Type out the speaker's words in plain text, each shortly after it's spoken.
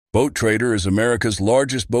Boat Trader is America's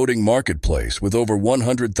largest boating marketplace with over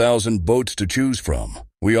 100,000 boats to choose from.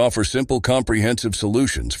 We offer simple, comprehensive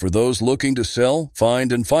solutions for those looking to sell,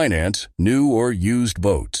 find, and finance new or used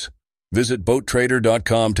boats. Visit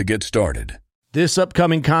BoatTrader.com to get started. This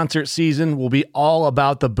upcoming concert season will be all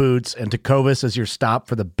about the boots, and Tecovas is your stop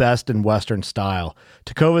for the best in Western style.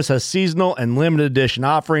 Tecovas has seasonal and limited edition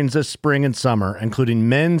offerings this spring and summer, including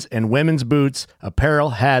men's and women's boots, apparel,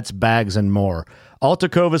 hats, bags, and more. All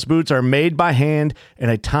Tecovas boots are made by hand in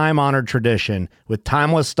a time-honored tradition with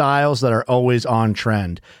timeless styles that are always on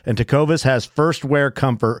trend. And Tecovas has first wear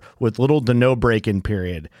comfort with little to no break-in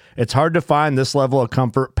period. It's hard to find this level of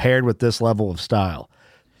comfort paired with this level of style.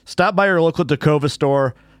 Stop by your local Tecovas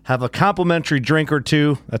store, have a complimentary drink or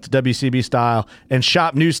two, that's WCB style, and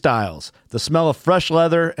shop new styles. The smell of fresh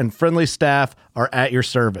leather and friendly staff are at your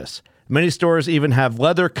service. Many stores even have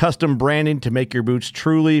leather custom branding to make your boots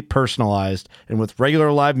truly personalized. And with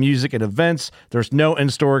regular live music and events, there's no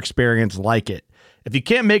in-store experience like it. If you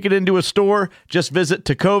can't make it into a store, just visit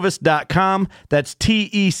Tecovas.com. That's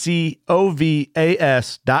Tecovas.com.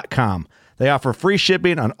 They offer free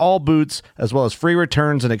shipping on all boots, as well as free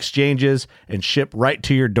returns and exchanges, and ship right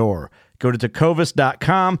to your door. Go to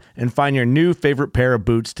Tecovas.com and find your new favorite pair of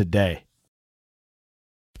boots today.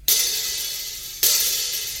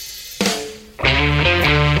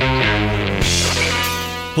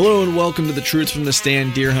 Hello and welcome to the Truth from the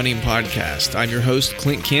Stand Deer Hunting Podcast. I'm your host,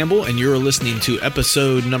 Clint Campbell, and you're listening to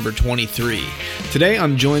episode number 23. Today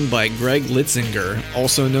I'm joined by Greg Litzinger,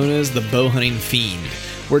 also known as the Bow Hunting Fiend.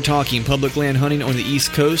 We're talking public land hunting on the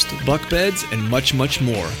East Coast, buck beds, and much, much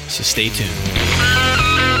more, so stay tuned.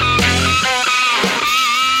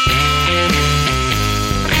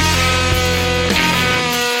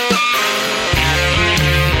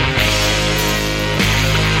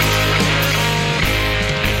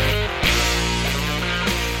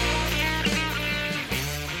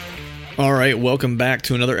 All right, welcome back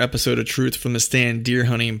to another episode of Truth from the Stand Deer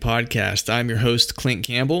Hunting Podcast. I'm your host, Clint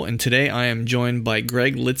Campbell, and today I am joined by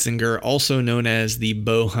Greg Litzinger, also known as the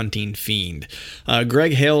Bow Hunting Fiend.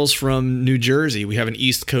 Greg hails from New Jersey. We have an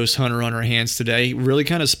East Coast hunter on our hands today, really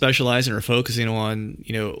kind of specializing or focusing on,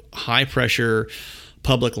 high pressure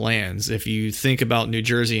public lands. If you think about New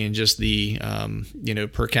Jersey and just the,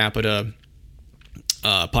 per capita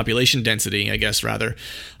population density, I guess, rather,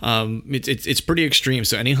 it's pretty extreme.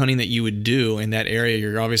 So any hunting that you would do in that area,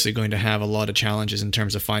 you're obviously going to have a lot of challenges in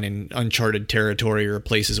terms of finding uncharted territory or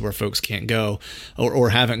places where folks can't go or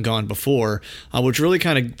haven't gone before, which really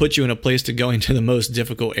kind of puts you in a place to go into the most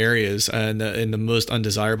difficult areas and in the most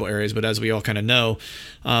undesirable areas. But as we all kind of know,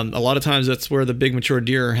 a lot of times that's where the big mature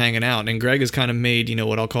deer are hanging out. And Greg has kind of made,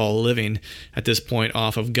 what I'll call a living at this point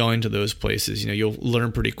off of going to those places. You'll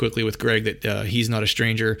learn pretty quickly with Greg that he's not a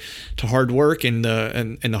stranger to hard work, and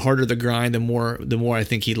the harder the grind, the more I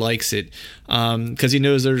think he likes it, because he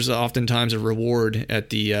knows there's oftentimes a reward at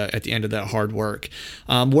the end of that hard work.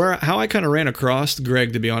 How I kind of ran across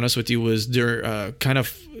Greg, to be honest with you, was kind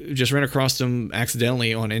of just ran across him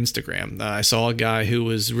accidentally on Instagram. I saw a guy who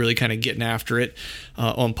was really kind of getting after it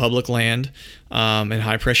on public land in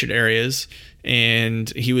high pressured areas. And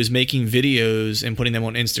he was making videos and putting them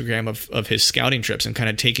on Instagram of his scouting trips and kind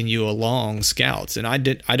of taking you along scouts. And I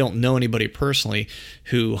don't know anybody personally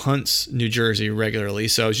who hunts New Jersey regularly,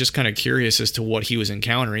 so I was just kind of curious as to what he was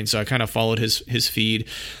encountering. So I kind of followed his feed.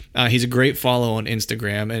 He's a great follow on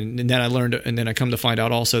Instagram, and then I come to find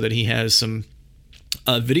out also that he has some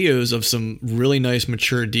videos of some really nice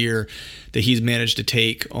mature deer that he's managed to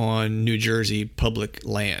take on New Jersey public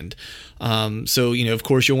land. So, of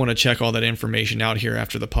course, you'll want to check all that information out here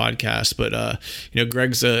after the podcast. But,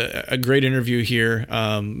 Greg's a great interview here.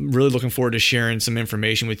 Really looking forward to sharing some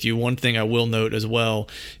information with you. One thing I will note as well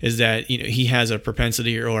is that, he has a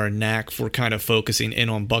propensity or a knack for kind of focusing in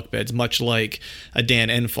on buck beds, much like a Dan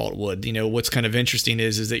Enfalt would. What's kind of interesting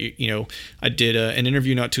is that, I did an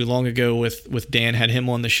interview not too long ago with Dan, had him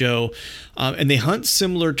on the show, and they hunt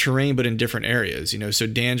similar terrain, but in different areas. So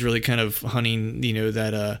Dan's really kind of hunting,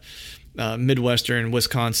 that Midwestern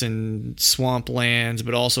Wisconsin swamp lands,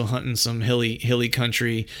 but also hunting some hilly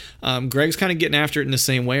country. Greg's kind of getting after it in the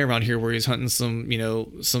same way around here, where he's hunting some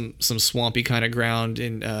swampy kind of ground.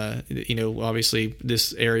 And obviously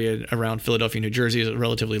this area around Philadelphia, New Jersey is a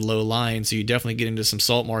relatively low lying, so you definitely get into some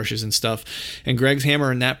salt marshes and stuff. And Greg's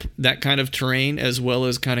hammering that kind of terrain, as well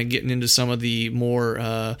as kind of getting into some of the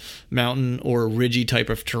more mountain or ridgy type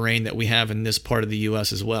of terrain that we have in this part of the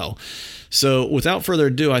U.S. as well. So without further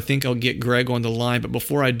ado, I think I'll get Greg on the line. But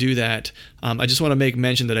before I do that, I just want to make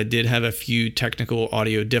mention that I did have a few technical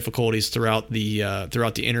audio difficulties throughout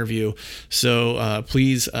the interview. So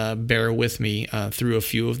please bear with me through a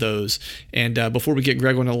few of those. And before we get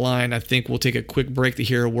Greg on the line, I think we'll take a quick break to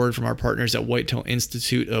hear a word from our partners at Whitetail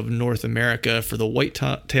Institute of North America for the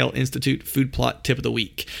Whitetail Institute Food Plot Tip of the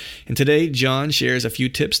Week. And today, John shares a few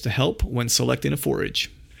tips to help when selecting a forage.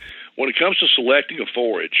 When it comes to selecting a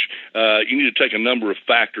forage, you need to take a number of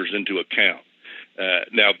factors into account.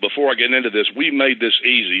 Now, before I get into this, we made this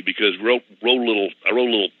easy because I wrote a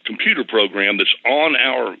little computer program that's on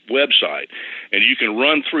our website, and you can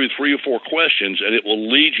run through 3 or 4 questions, and it will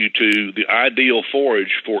lead you to the ideal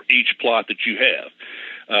forage for each plot that you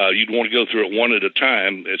have. You'd want to go through it one at a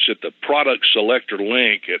time. It's at the product selector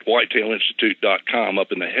link at whitetailinstitute.com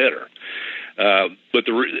up in the header. But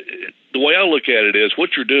the way I look at it is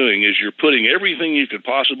what you're doing is you're putting everything you could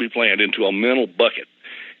possibly plant into a mental bucket,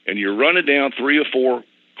 and you're running down 3 or 4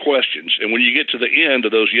 questions. And when you get to the end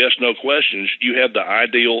of those yes-no questions, you have the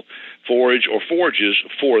ideal forage or forages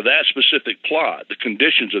for that specific plot, the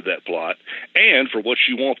conditions of that plot, and for what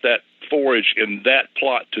you want that forage in that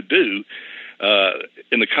plot to do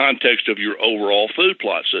in the context of your overall food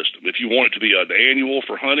plot system. If you want it to be an annual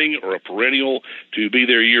for hunting or a perennial to be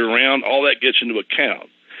there year-round, all that gets into account.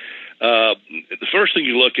 The first thing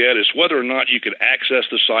you look at is whether or not you can access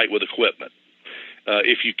the site with equipment.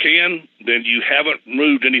 If you can, then you haven't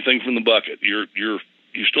moved anything from the bucket. You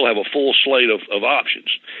still have a full slate of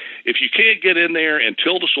options. If you can't get in there and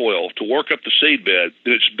till the soil to work up the seed bed,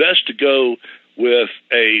 then it's best to go with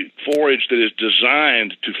a forage that is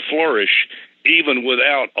designed to flourish even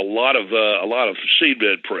without a lot of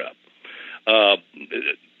seedbed prep.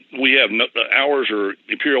 We have ours are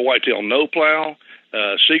Imperial Whitetail No Plow,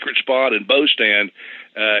 Secret Spot, and Bow Stand.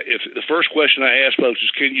 If the first question I ask folks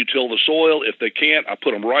is, can you till the soil? If they can't, I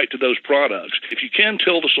put them right to those products. If you can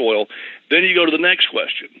till the soil, then you go to the next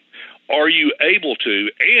question. Are you able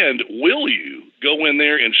to, and will you go in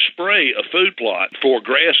there and spray a food plot for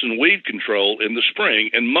grass and weed control in the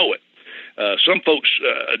spring and mow it? Some folks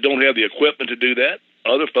don't have the equipment to do that.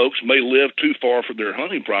 Other folks may live too far from their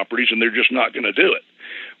hunting properties, and they're just not going to do it.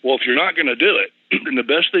 Well, if you're not going to do it, then the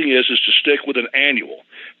best thing is to stick with an annual,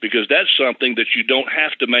 because that's something that you don't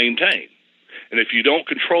have to maintain. And if you don't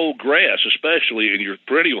control grass, especially in your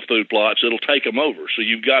perennial food plots, it'll take them over. So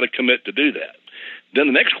you've got to commit to do that. Then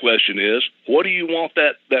the next question is, what do you want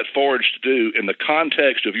that forage to do in the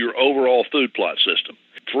context of your overall food plot system?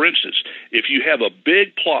 For instance, if you have a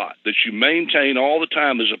big plot that you maintain all the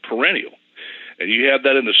time as a perennial, and you have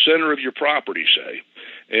that in the center of your property, say,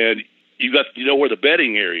 and you know where the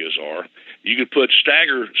bedding areas are, you could put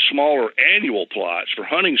stagger smaller annual plots for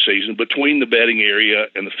hunting season between the bedding area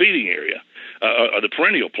and the feeding area, the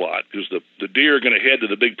perennial plot, because the deer are going to head to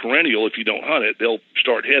the big perennial. If you don't hunt it, they'll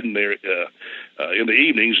start heading there in the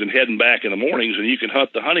evenings and heading back in the mornings, and you can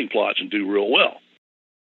hunt the hunting plots and do real well.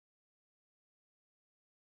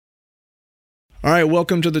 All right,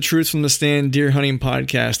 welcome to the Truth from the Stand Deer Hunting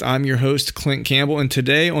Podcast. I'm your host, Clint Campbell, and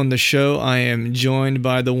today on the show, I am joined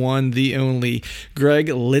by the one, the only, Greg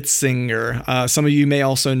Litzinger. Some of you may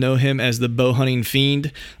also know him as the Bow Hunting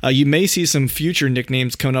Fiend. You may see some future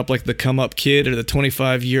nicknames coming up, like the Come Up Kid or the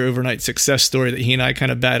 25-year overnight success story that he and I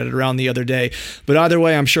kind of batted around the other day. But either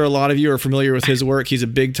way, I'm sure a lot of you are familiar with his work. He's a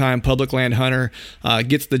big-time public land hunter,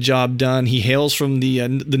 gets the job done. He hails from the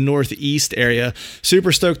Northeast area.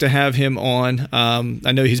 Super stoked to have him on.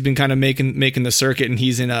 I know he's been kind of making the circuit, and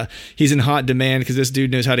he's in hot demand because this dude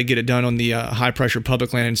knows how to get it done on the high pressure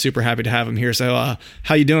public land, and super happy to have him here. So,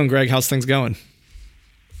 how you doing, Greg? How's things going?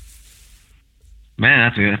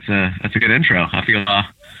 Man, that's a good intro. I feel a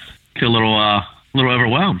little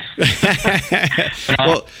overwhelmed.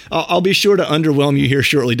 Well, I'll be sure to underwhelm you here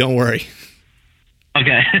shortly. Don't worry.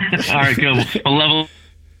 Okay. All right. Good. A level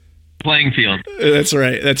playing field. That's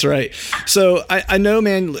right. So I know,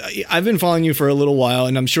 man, I've been following you for a little while,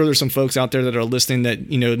 and I'm sure there's some folks out there that are listening that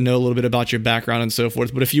know a little bit about your background and so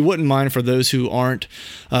forth. But if you wouldn't mind, for those who aren't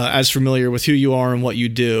as familiar with who you are and what you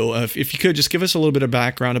do, if you could just give us a little bit of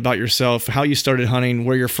background about yourself, how you started hunting,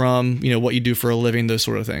 where you're from, what you do for a living, those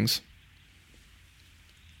sort of things.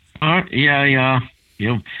 Yeah.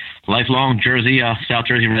 Lifelong South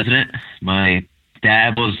Jersey resident. My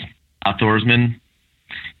dad was outdoorsman.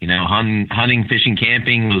 Hunting, fishing,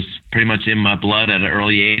 camping was pretty much in my blood at an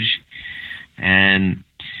early age. And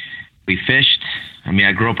we fished.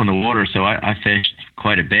 I grew up on the water, so I fished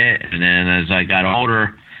quite a bit. And then as I got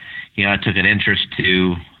older, I took an interest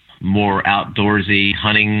to more outdoorsy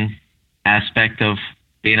hunting aspect of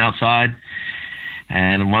being outside.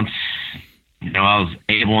 And once I was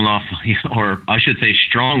able enough, or I should say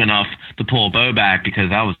strong enough, to pull a bow back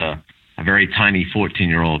because I was a very tiny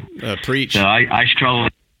 14-year-old. Preach. So I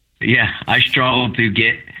struggled. Yeah, I struggled to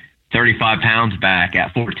get 35 pounds back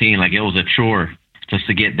at 14. Like, it was a chore just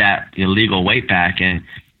to get that illegal weight back, and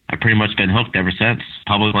I've pretty much been hooked ever since.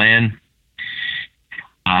 Public land.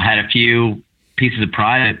 I had a few pieces of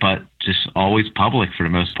private, but just always public for the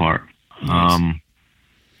most part. Nice.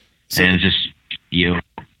 And just,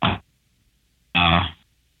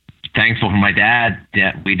 thankful for my dad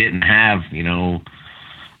that we didn't have,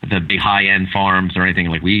 the big high-end farms or anything.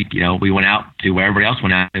 Like, we went out to where everybody else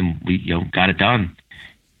went out, and we, got it done.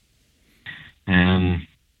 And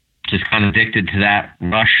just kind of addicted to that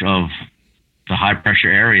rush of the high-pressure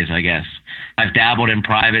areas, I guess. I've dabbled in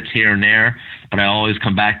privates here and there, but I always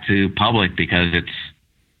come back to public because it's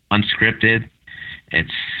unscripted.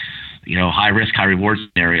 It's, high-risk, high-reward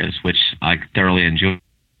scenarios, which I thoroughly enjoy.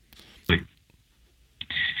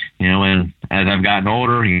 And as I've gotten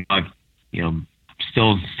older, I've,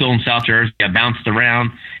 still in South Jersey. I bounced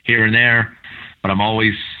around here and there, but I'm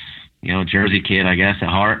always, Jersey kid, I guess, at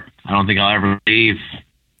heart. I don't think I'll ever leave.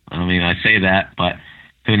 I mean, I say that, but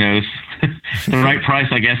who knows? The right price,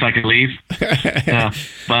 I guess I could leave.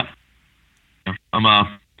 But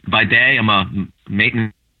by day, I'm a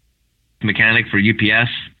maintenance mechanic for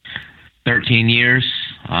UPS, 13 years.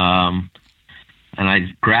 And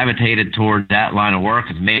I gravitated toward that line of work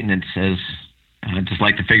as maintenance, as I just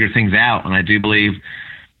like to figure things out. And I do believe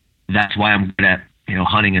that's why I'm good at,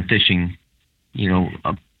 hunting and fishing,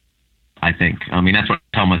 I think. I mean, that's what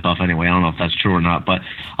I tell myself anyway. I don't know if that's true or not, but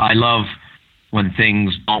I love when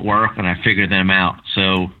things don't work and I figure them out.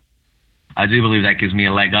 So I do believe that gives me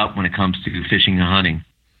a leg up when it comes to fishing and hunting,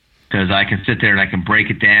 because I can sit there and I can break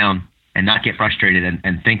it down and not get frustrated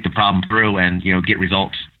and think the problem through and, get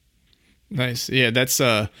results. Nice. Yeah, that's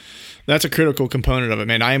a critical component of it,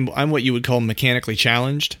 man. I'm what you would call mechanically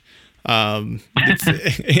challenged.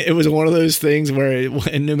 It was one of those things where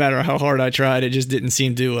no matter how hard I tried, it just didn't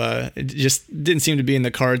seem to be in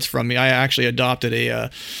the cards from me. I actually adopted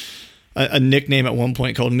a nickname at one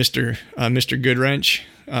point called Mr. Goodwrench.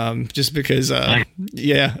 Just because,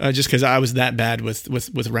 just because I was that bad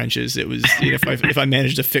with wrenches. It was, if I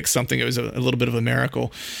managed to fix something, it was a little bit of a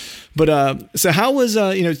miracle. But so how was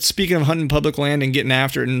speaking of hunting public land and getting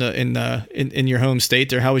after it in your home state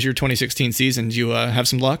there? How was your 2016 season? Did you have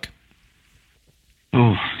some luck?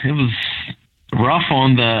 Oh, it was rough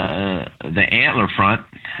on the antler front.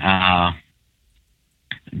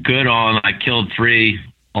 Good on, I killed 3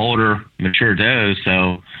 older mature does.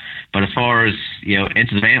 So, but as far as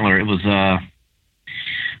inches of antler, it was a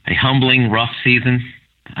humbling, rough season.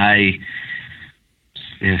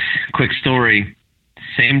 Quick story.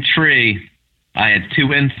 Same tree. I had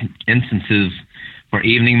 2 instances for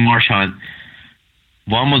evening marsh hunt.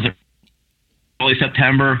 One was early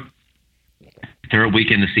September, 3rd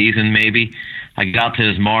week in the season, maybe. I got out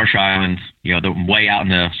to this marsh island, the way out in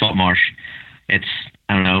the salt marsh. It's,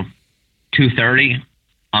 I don't know, 2:30.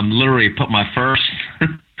 I'm literally put my first,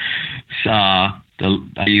 I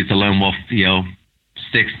used the lone wolf,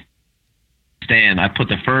 stick stand. I put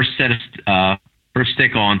the first set of, first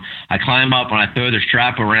stick on. I climb up and I throw the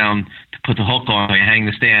strap around to put the hook on. I hang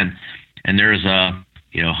the stand, and there's a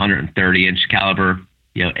 130-inch caliber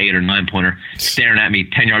 8 or 9 pointer staring at me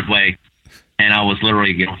 10 yards away, and I was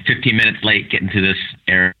literally 15 minutes late getting to this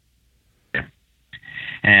area.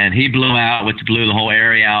 And he blew the whole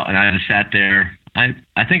area out, and I just sat there. I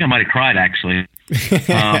think I might have cried actually.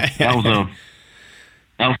 That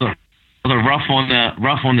was a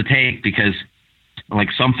rough one to take, because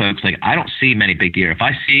like some folks, like, I don't see many big deer. If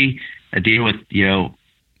I see a deer with,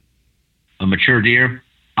 a mature deer,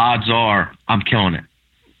 odds are I'm killing it.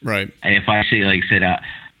 Right. And if I see, like I said,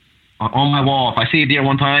 on my wall, if I see a deer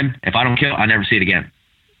one time, if I don't kill, I never see it again.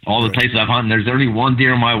 All the places I've hunted, there's only one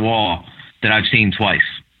deer on my wall that I've seen twice.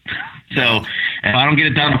 So if I don't get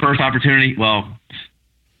it done the first opportunity, well,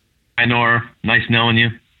 I know her. Nice knowing you.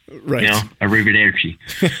 Right. Arrivederci.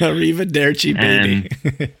 Arrivederci, baby.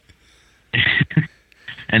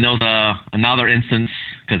 And there was another instance,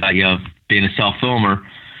 because I, being a self-filmer,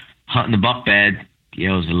 hunting the buck bed, it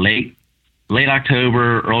was late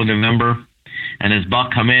October, early November, and this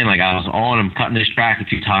buck come in, like, I was on him, cutting his track a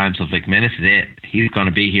few times. I was like, man, this is it. He's going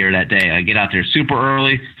to be here that day. I get out there super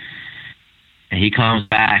early, and he comes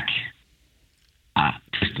back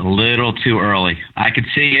just a little too early. I could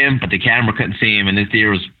see him, but the camera couldn't see him, and this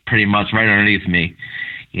deer was pretty much right underneath me.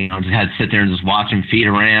 Just had to sit there and just watch him feed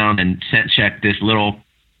around and scent check this little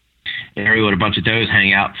area with a bunch of does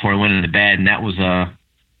hang out before I went into bed. And that was a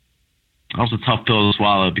tough pill to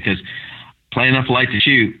swallow, because plenty enough light to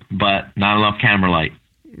shoot, but not enough camera light.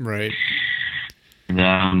 Right.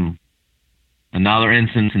 And, another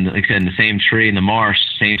instance, like I said, in the same tree in the marsh,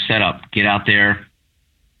 same setup. Get out there,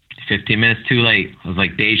 15 minutes too late. It was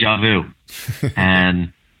like deja vu.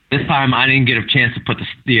 And this time I didn't get a chance to put the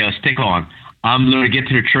stick on. I'm literally get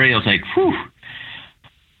to the tree. I was like, whew.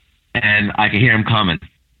 And I could hear him coming.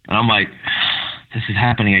 And I'm like, this is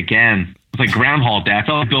happening again. It's like Groundhog Day. I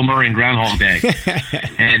felt like Bill Murray in Groundhog Day.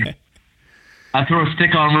 And I throw a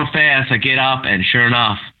stick on real fast. I get up, and sure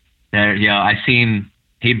enough, there, I seen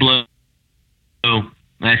he blew. And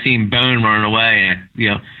I seen Bone running away. And,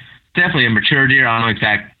 definitely a mature deer. I don't know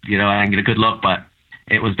exact, I didn't get a good look, but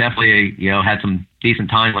it was definitely, had some decent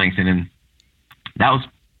time length in, and that was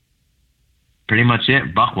pretty much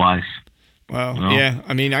it, buck-wise. Wow. Yeah.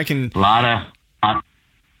 I mean, I can... A lot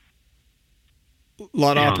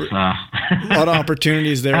of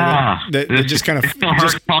opportunities there that just kind of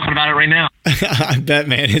just talking about it right now. I bet,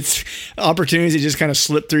 man, it's opportunities that just kind of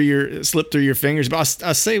slip through your fingers. But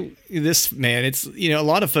I'll say this, man, it's a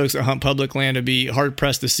lot of folks that hunt public land would be hard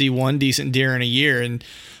pressed to see one decent deer in a year, and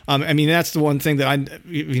I mean that's the one thing that I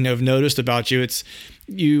have noticed about you. It's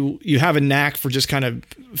you have a knack for just kind of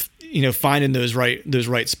finding those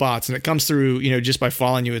right spots, and it comes through just by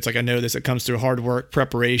following you. It's like I know this. It comes through hard work,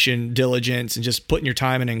 preparation, diligence, and just putting your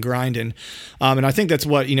time in and grinding. And I think that's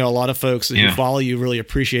what a lot of folks who follow you really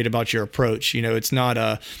appreciate about your approach. It's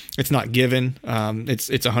not given. It's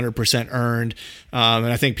 100% earned, and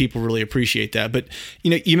I think people really appreciate that. But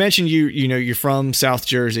you mentioned you're from South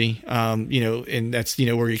Jersey, and that's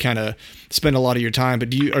where you kind of spend a lot of your time.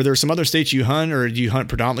 But are there some other states you hunt, or do you hunt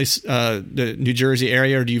predominantly the New Jersey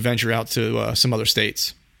area, or do you venture out to some other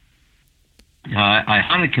states? I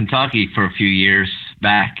hunted Kentucky for a few years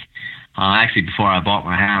back. Actually, before I bought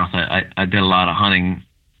my house, I did a lot of hunting.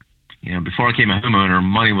 Before I became a homeowner,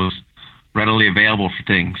 money was readily available for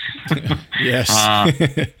things. Yes. I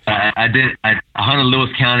hunted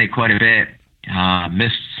Lewis County quite a bit.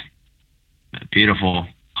 Missed a beautiful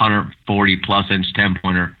 140 plus inch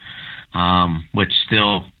 10-pointer, which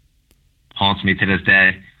still haunts me to this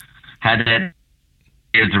day. Had that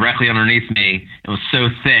directly underneath me. It was so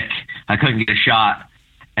thick I couldn't get a shot,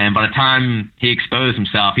 and by the time he exposed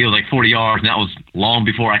himself, he was like 40 yards, and that was long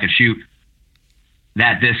before I could shoot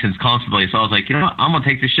that distance comfortably. So I was like, what? I'm gonna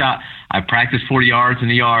take this shot. I practiced 40 yards in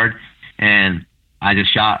the yard, and I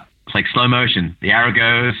just shot. It's like slow motion. The arrow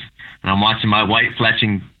goes, and I'm watching my white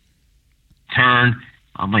fletching turn.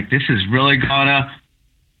 I'm like, this is really gonna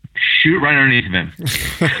shoot right underneath of him.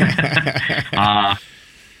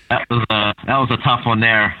 That was a tough one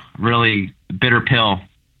there. Really bitter pill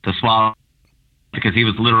to swallow, because he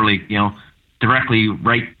was literally, directly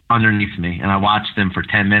right underneath me, and I watched him for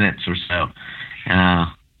 10 minutes or so.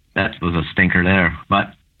 That was a stinker there.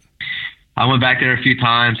 But I went back there a few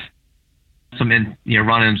times,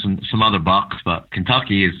 running some other bucks. But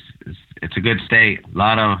Kentucky it's a good state. A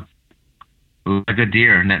lot of good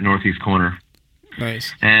deer in that northeast corner.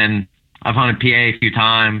 Nice. And I've hunted PA a few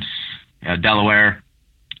times, Delaware,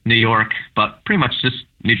 New York, but pretty much just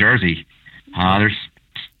New Jersey. There's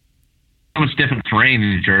so much different terrain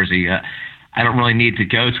in New Jersey. I don't really need to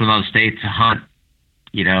go to another state to hunt.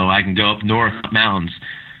 I can go up north, up mountains,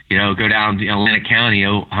 go down to Atlantic County,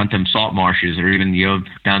 hunt them salt marshes, or even,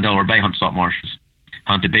 down Delaware Bay, hunt salt marshes,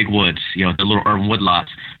 hunt the big woods, the little urban woodlots.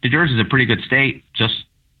 New Jersey is a pretty good state just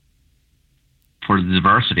for the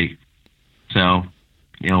diversity. So,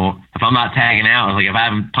 if I'm not tagging out, like if I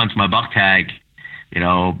haven't punched my buck tag,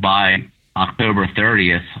 by October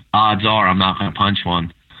 30th, odds are I'm not going to punch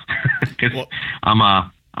one. Because I'm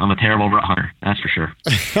a terrible rut hunter, that's for sure.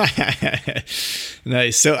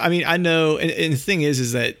 Nice. So, I mean, I know, and the thing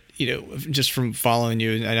is that, just from following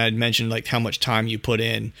you, and I'd mentioned like how much time you put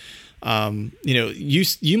in,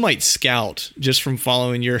 you might scout just from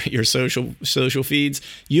following your social feeds.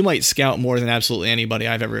 You might scout more than absolutely anybody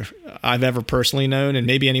I've ever personally known, and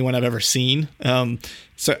maybe anyone I've ever seen.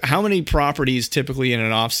 So how many properties typically in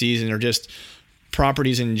an off season, or just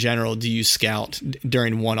properties in general, do you scout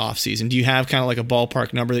during one off season? Do you have kind of like a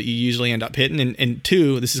ballpark number that you usually end up hitting? And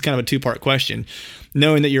two, this is kind of a two-part question,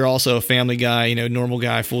 knowing that you're also a family guy, normal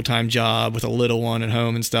guy, full-time job with a little one at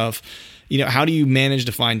home and stuff. How do you manage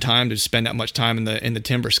to find time to spend that much time in the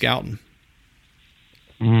timber scouting?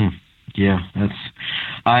 Yeah,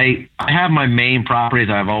 I have my main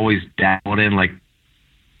properties I've always dabbled in,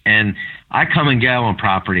 and I come and go on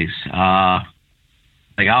properties. I'll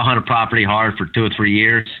hunt a property hard for 2 or 3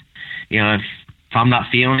 years. If I'm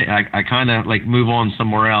not feeling it, I kind of move on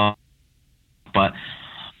somewhere else. But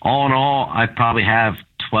all in all, I probably have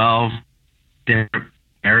 12 different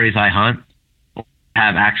areas I hunt,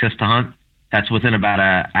 have access to hunt. that's within about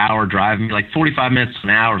an hour drive. Like 45 minutes to an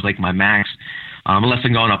hour is like my max, unless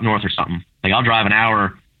I'm going up north or something. Like I'll drive an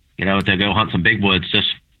hour, to go hunt some big woods, just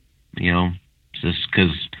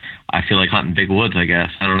because I feel like hunting big woods, I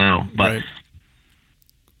guess. I don't know, but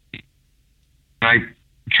I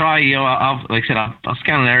try, like I said, I'll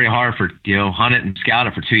scout an area hard for, hunt it and scout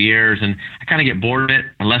it for 2 years, and I kind of get bored of it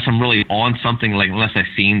unless I'm really on something, like unless I've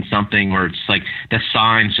seen something where it's like the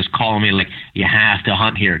signs just calling me like, you have to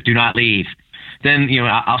hunt here, do not leave. Then,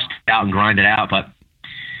 I'll stay out and grind it out. But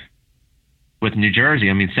with New Jersey,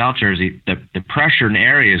 South Jersey, the pressure in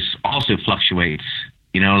areas also fluctuates.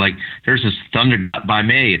 Like there's this thunder by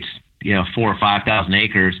me, it's, 4,000 or 5,000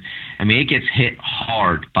 acres. It gets hit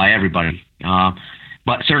hard by everybody.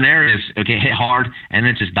 But certain areas get hit hard and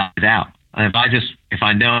then it just dies out. And if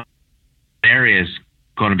I know an area is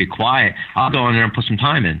going to be quiet, I'll go in there and put some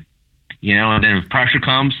time in, and then if pressure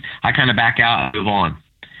comes, I kind of back out and move on.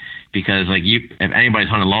 Because if anybody's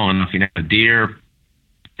hunted long enough, a deer,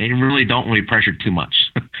 they really don't really pressure too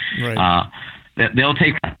much. Right. They'll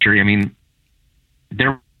take pressure.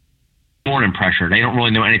 They're born in pressure. They don't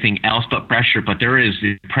really know anything else but pressure, but there is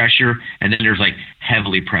pressure, and then there's like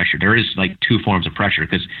heavily pressure. There is like two forms of pressure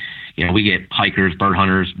because, we get hikers, bird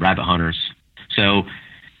hunters, rabbit hunters. So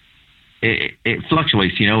it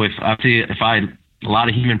fluctuates. If I a lot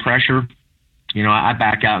of human pressure, I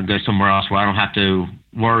back out and go somewhere else where I don't have to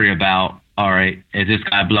worry about, all right, is this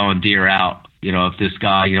guy blowing deer out? If this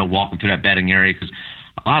guy, walking through that bedding area, because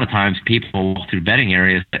a lot of times people walk through bedding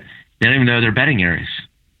areas that they don't even know they're bedding areas.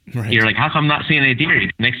 Right. You're like, how come I'm not seeing any deer?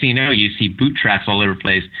 Next thing you know, you see boot tracks all over the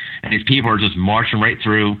place, and these people are just marching right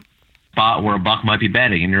through a spot where a buck might be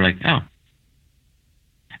bedding, and you're like, oh.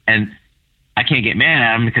 And I can't get mad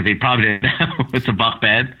at them because they probably didn't know it's a buck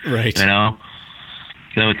bed. Right.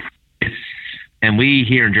 So it's and we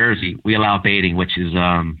here in Jersey, we allow baiting, which is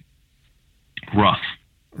rough.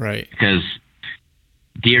 Right. Because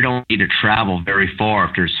deer don't need to travel very far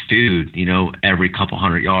if there's food, every couple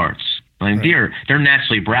hundred yards. Right. Deer, they're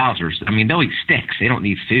naturally browsers. They'll eat sticks. They don't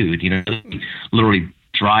need food, literally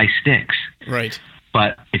dry sticks. Right.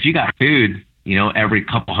 But if you got food, every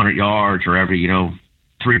couple hundred yards or every,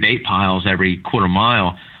 3 bait piles every quarter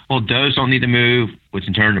mile, well, does don't need to move, which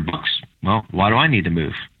in turn to bucks, well, why do I need to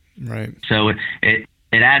move? Right. So it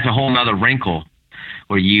adds a whole nother wrinkle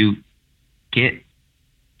where you get,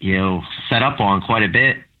 set up on quite a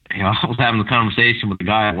bit. I was having a conversation with the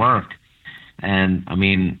guy at work, and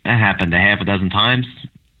that happened a half a dozen times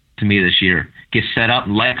to me this year. Get set up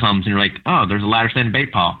and light comes and you're like, oh, there's a ladder standing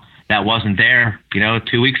bait pile. That wasn't there,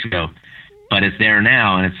 2 weeks ago, but it's there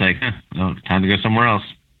now. And it's like, well, time to go somewhere else.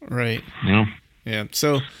 Right. Yeah.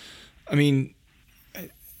 So,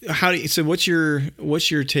 what's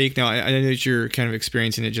your take now? I know that you're kind of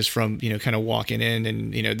experiencing it just from, kind of walking in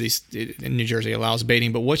and, in New Jersey allows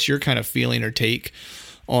baiting, but what's your kind of feeling or take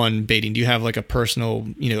on baiting? Do you have like a personal,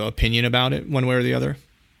 opinion about it one way or the other?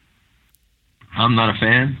 I'm not a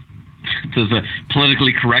fan. It's a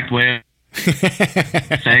politically correct way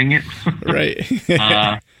of saying it. Right.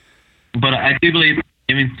 But I do believe,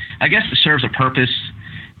 I guess it serves a purpose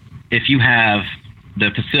if you have the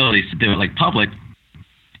facilities to do it, like public.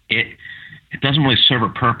 It doesn't really serve a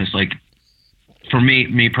purpose, like for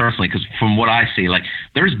me personally, because from what I see, like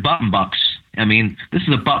there's button bucks. This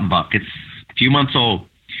is a button buck. It's a few months old.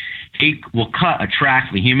 He will cut a track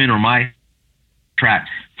for the human or my track.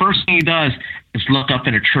 First thing he does is look up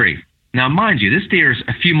in a tree. Now, mind you, this deer is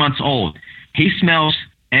a few months old. He smells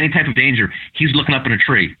any type of danger. He's looking up in a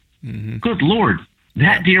tree. Mm-hmm. Good Lord,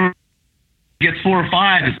 that deer gets 4 or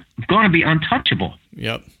 5 is going to be untouchable.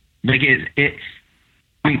 Yep. Like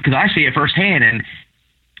because I see it firsthand, and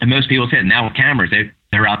most people say it now with cameras.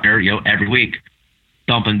 They're out there, every week,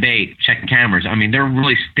 dumping bait, checking cameras. They're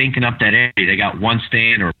really stinking up that area. They got 1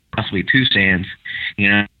 stand or possibly 2 stands,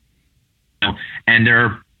 and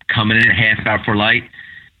they're coming in a half hour before light,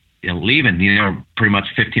 leaving, pretty much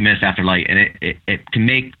 15 minutes after light, and it can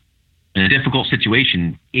make a difficult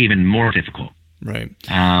situation even more difficult. Right.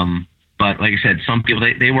 But like I said, some people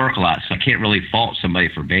they work a lot, so I can't really fault somebody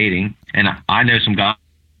for baiting. And I know some guys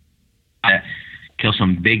that kill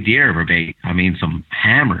some big deer over bait. Some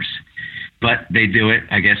hammers, but they do it,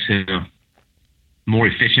 I guess, in a more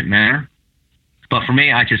efficient manner. But for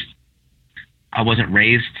me, I wasn't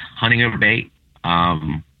raised hunting over bait.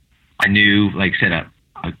 I knew, like I said,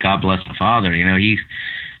 God bless my father. He's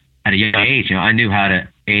at a young age. I knew how to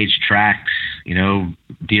age tracks.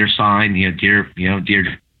 Deer sign. Deer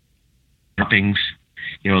droppings.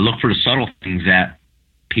 Look for the subtle things that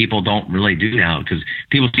people don't really do now. Because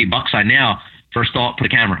people see buck sign now. First thought, put a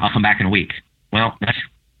camera. I'll come back in a week. Well,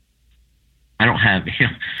 I don't have,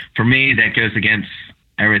 for me, that goes against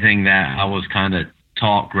everything that I was kind of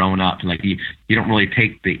taught growing up. Like you don't really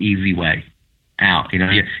take the easy way out.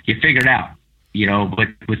 You figure it out,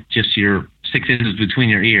 with just your 6 inches between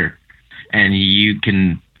your ear, and you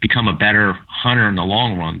can become a better hunter in the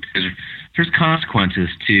long run, because there's consequences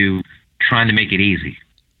to trying to make it easy.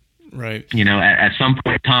 Right. At some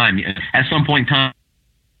point in time, you got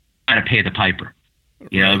to pay the piper,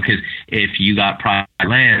 because if you got private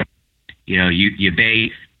land, you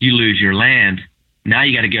bait, you lose your land. Now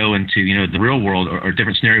you got to go into, the real world or a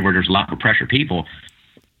different scenario where there's a lot more pressure people.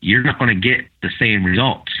 You're not going to get the same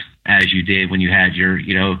results as you did when you had your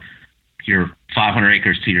 500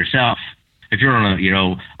 acres to yourself. If you're on a,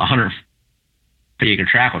 150 acre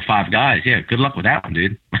track with 5 guys, yeah, good luck with that one,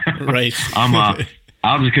 dude. Right.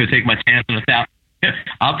 I'll just go take my chance on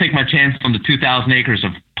I'll take my chance on the 2,000 acres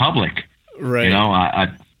of public.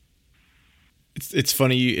 Right. It's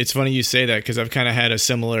funny you say that, because I've kind of had a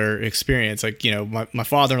similar experience. Like, my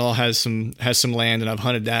father-in-law has some land, and I've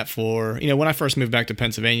hunted that for, when I first moved back to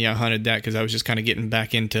Pennsylvania, I hunted that because I was just kind of getting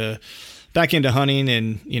back into hunting,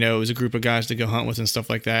 and, it was a group of guys to go hunt with and stuff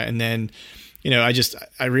like that. And then,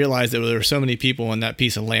 I realized that there were so many people on that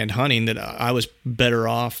piece of land hunting that I was better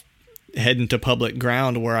off heading to public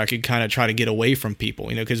ground where I could kind of try to get away from people,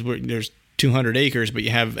 because there's 200 acres, but you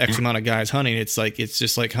have X amount of guys hunting. It's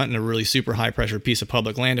just like hunting a really super high pressure piece of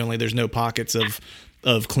public land, only there's no pockets of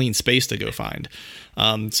clean space to go find.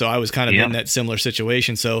 So I was kind of in that similar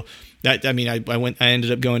situation. So I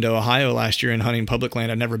ended up going to Ohio last year and hunting public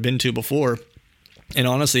land I'd never been to before. And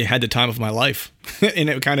honestly, I had the time of my life, and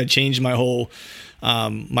it kind of changed my whole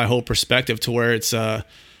perspective to where it's,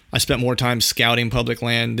 I spent more time scouting public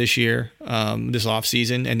land this year, this off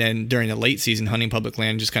season, and then during the late season hunting public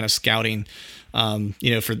land, just kind of scouting,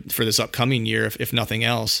 for this upcoming year, if nothing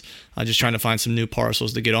else, just trying to find some new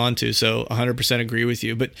parcels to get onto. So 100% agree with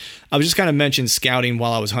you. But I was just kind of mentioned scouting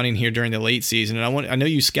while I was hunting here during the late season, and I know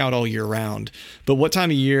you scout all year round, but what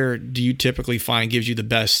time of year do you typically find gives you the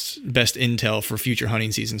best intel for future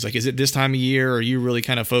hunting seasons? Like, is it this time of year, or are you really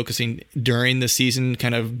kind of focusing during the season,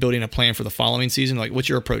 kind of building a plan for the following season? Like, what's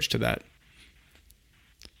your approach to that?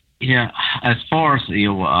 Yeah, as far as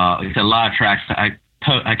it's a lot of tracks. I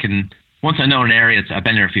can, once I know an area, I've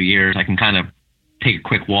been there a few years, I can kind of take a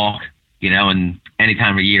quick walk, and any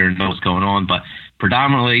time of year know what's going on. But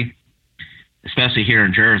predominantly, especially here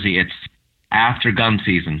in Jersey, it's after gun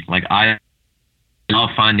season. Like, I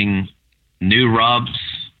love finding new rubs,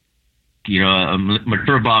 a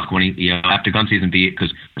mature buck when after gun season, be it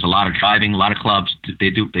because there's a lot of driving, a lot of clubs,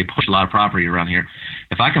 they push a lot of property around here.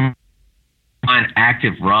 If I can find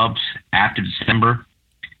active rubs after December,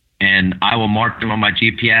 and I will mark them on my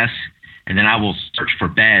GPS, and then I will search for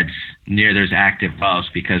beds near those active rubs,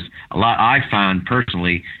 because I found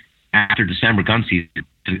personally after December gun season,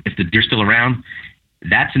 if the deer's still around,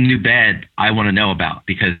 that's a new bed I want to know about,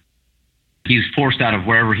 because he's forced out of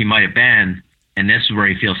wherever he might have been, and this is where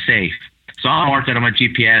he feels safe. So I'll mark that on my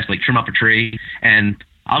GPS, like trim up a tree, and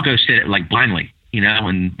I'll go sit it like blindly,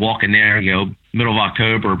 and walk in there, middle of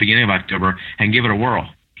October or beginning of October, and give it a whirl.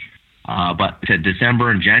 But to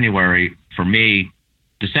December and January, for me,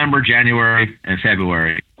 December, January, and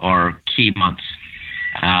February are key months,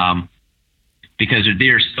 because the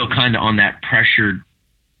deer is still kind of on that pressured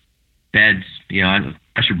bed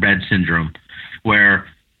syndrome, where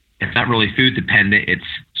it's not really food dependent, it's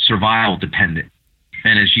survival dependent.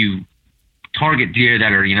 And as you target deer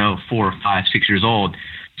that are 4, 5, 6 years old,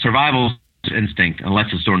 survival instinct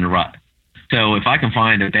unless it's during the rut. So if I can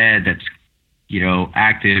find a bed that's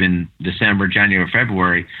active in December, January,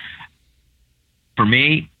 February, for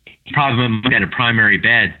me, probably might get a primary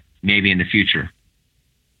bed maybe in the future.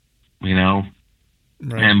 Right.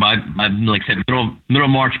 And by like I said, middle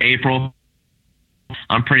March, April,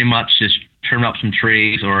 I'm pretty much just trimming up some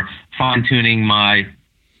trees or fine tuning my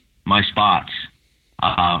spots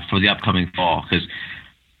for the upcoming fall, because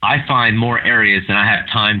I find more areas than I have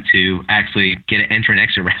time to actually get an entry and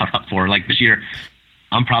exit route up for. Like this year,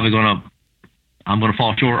 I'm going to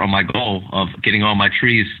fall short on my goal of getting all my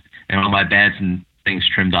trees and all my beds and things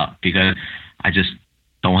trimmed up, because I just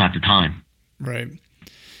don't have the time. Right.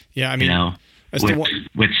 Yeah. I mean,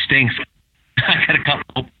 which stinks. I got a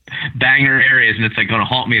couple banger areas, and it's like going to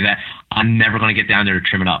haunt me that I'm never going to get down there to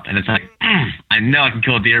trim it up. And it's like, I know I can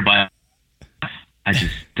kill a deer, but I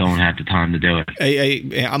just don't have the time to do it.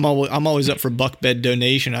 Hey, I'm always up for buck bed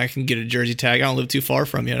donation. I can get a Jersey tag. I don't live too far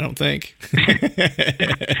from you, I don't think.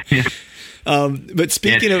 But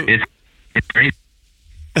speaking of, it's crazy.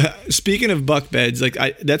 Speaking of buck beds, like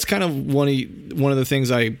that's kind of one of the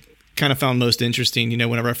things I kind of found most interesting.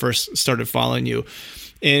 Whenever I first started following you,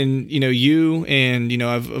 And, you and,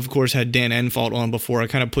 I've of course had Dan Enfalt on before. I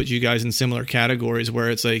kind of put you guys in similar categories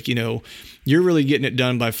where it's like, you're really getting it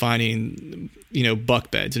done by finding,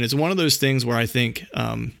 buck beds. And it's one of those things where I think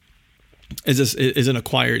is an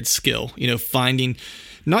acquired skill, finding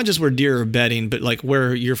not just where deer are bedding, but like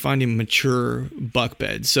where you're finding mature buck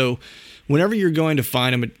beds. So whenever you're going to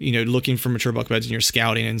find them, looking for mature buck beds and you're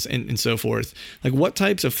scouting and so forth, like what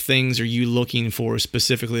types of things are you looking for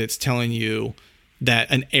specifically that's telling you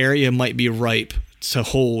that an area might be ripe to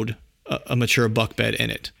hold a mature buck bed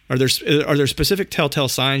in it? Are there specific telltale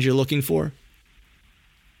signs you're looking for?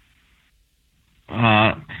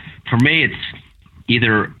 For me, it's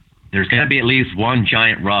either there's got to be at least one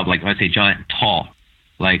giant rub, like when I say giant, tall,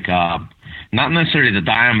 like not necessarily the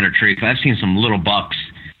diameter tree, because I've seen some little bucks,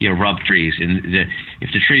 rub trees, and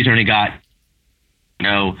if the tree's only got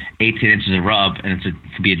 18 inches of rub and it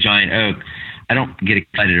could be a giant oak, I don't get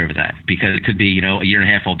excited over that, because it could be, a year and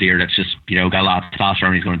a half old deer that's just, got a lot of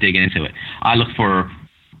testosterone, he's going to dig into it. I look for,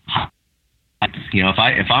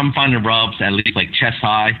 if I'm finding rubs at least like chest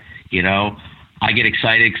high, I get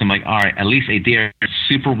excited because I'm like, all right, at least a deer that's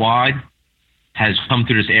super wide has come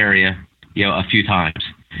through this area, a few times.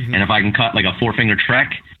 Mm-hmm. And if I can cut like a 4-finger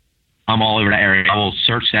trek, I'm all over that area. I will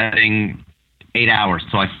search that thing 8 hours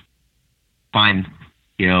till I find,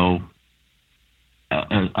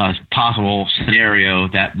 a possible scenario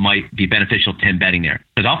that might be beneficial to him bedding there.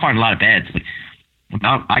 Because I'll find a lot of beds. Like,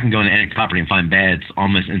 I can go into any property and find beds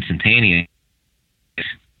almost instantaneous.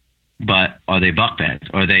 But are they buck beds?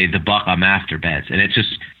 Or are they the buck I'm after beds? And it's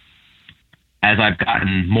just, as I've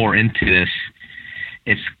gotten more into this,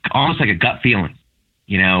 it's almost like a gut feeling.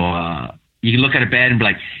 You can look at a bed and be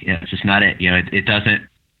like, yeah, it's just not it. It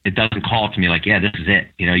doesn't call to me like, yeah, this is it.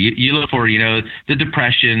 You look for, the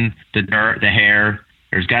depression, the dirt, the hair.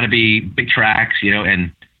 There's got to be big tracks,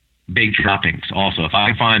 and big droppings also. If I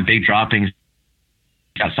can find big droppings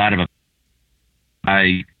outside of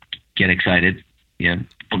I get excited. Yeah.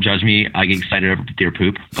 Don't judge me. I get excited over deer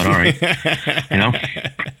poop, but all right.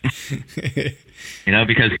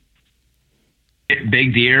 Because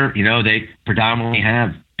big deer, they predominantly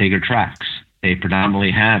have bigger tracks. They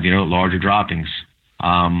predominantly have, larger droppings.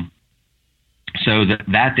 So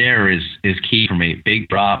that there is key for me. Big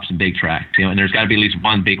drops and big tracks, and there's got to be at least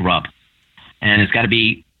one big rub, and it's got to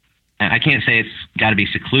be. I can't say it's got to be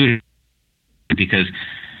secluded, because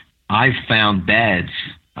I've found beds.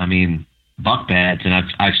 Buck beds, and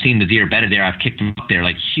I've seen the deer bedded there. I've kicked them up there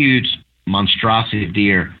like huge monstrosity of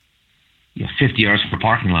deer, 50 yards from the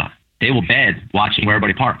parking lot. They will bed watching where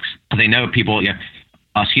everybody parks, because they know people.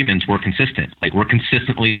 Us humans, we're consistent. Like, we're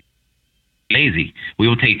consistently lazy. We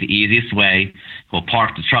will take the easiest way. We'll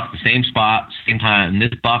park the truck the same spot, same time. And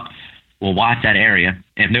this buck will watch that area.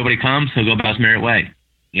 And if nobody comes, he'll go about his merry way.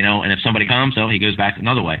 And if somebody comes, he goes back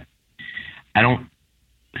another way. I don't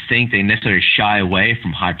think they necessarily shy away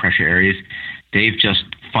from high pressure areas. They've just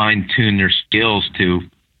fine-tuned their skills to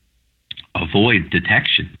avoid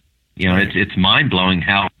detection. It's mind-blowing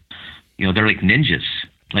how, they're like ninjas.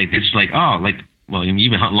 Like, it's like, well,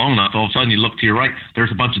 you've been hunting long enough, all of a sudden you look to your right,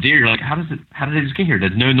 there's a bunch of deer. You're like, how did they just get here?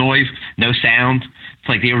 There's no noise, no sound. It's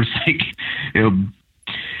like they were just like,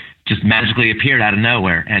 just magically appeared out of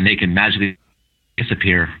nowhere, and they can magically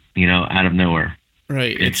disappear, out of nowhere.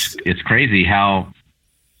 Right. It's crazy how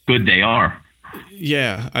good they are.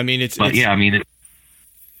 Yeah.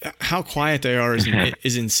 How quiet they are is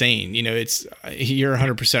insane. You're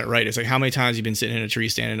 100% right. It's like, how many times you've been sitting in a tree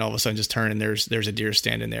stand and all of a sudden just turn and there's a deer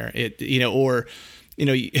standing there. The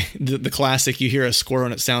classic, you hear a squirrel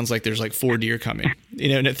and it sounds like there's like 4 deer coming,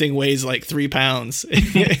 and that thing weighs like 3 pounds, and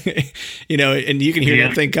you can hear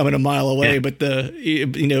that thing coming a mile away, but the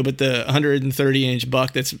 130-inch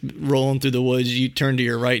buck that's rolling through the woods, you turn to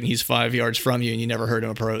your right and he's 5 yards from you and you never heard him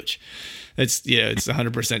approach. It's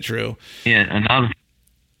 100% true.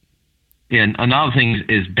 Another thing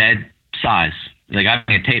is bed size. Like, I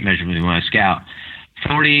make a tape measurement when I scout.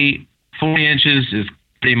 40 inches is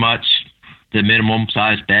pretty much the minimum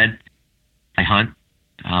size bed I hunt.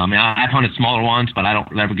 I've hunted smaller ones, but I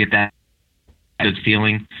don't ever get that good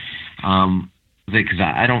feeling, because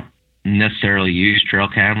I don't necessarily use trail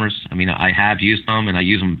cameras. I have used them, and I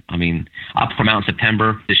use them. I put them out in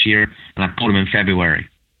September this year, and I pulled them in February.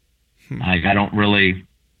 I don't really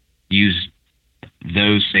use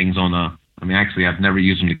those things on actually, I've never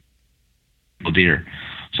used them to kill deer,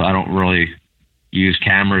 so I don't really use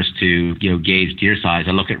cameras to gauge deer size.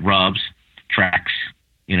 I look at rubs, tracks.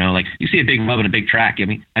 Like, you see a big rub and a big track.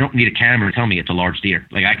 I don't need a camera to tell me it's a large deer.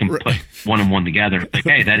 Like, I can put one and one together. Like,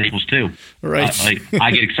 hey, that equals 2. Right. I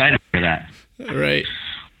get excited for that. Right.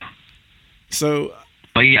 So.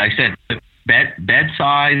 But yeah, I said bed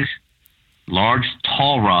size, large,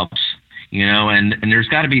 tall rubs, and there's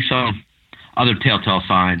got to be some other telltale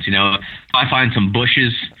signs. If I find some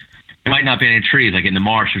bushes, there might not be any trees, like in the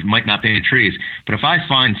marsh, there might not be any trees. But if I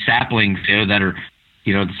find saplings, that are,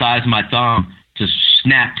 the size of my thumb, just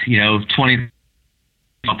snapped, 20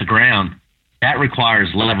 off the ground, that requires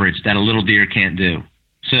leverage that a little deer can't do.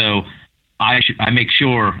 So I make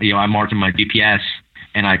sure, I mark in my GPS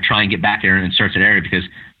and I try and get back there and search that area because,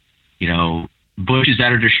 bushes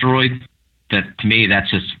that are destroyed, that to me, that's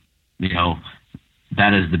just,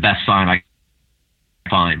 that is the best sign I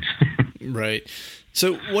find. Right.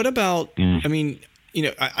 So what about, I mean,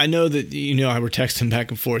 I know that, I were texting back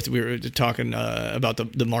and forth. We were talking about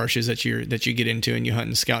the marshes that you get into and you hunt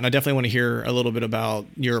and scout. And I definitely want to hear a little bit about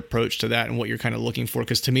your approach to that and what you're kind of looking for,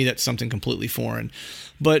 because to me, that's something completely foreign.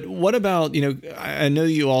 But what about, I know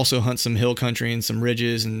you also hunt some hill country and some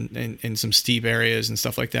ridges and some steep areas and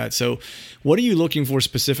stuff like that. So what are you looking for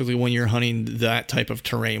specifically when you're hunting that type of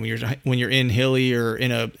terrain, when you're in hilly or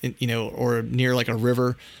or near like a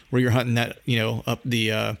river where you're hunting that, up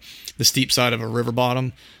the steep side of a river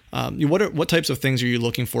bottom? What types of things are you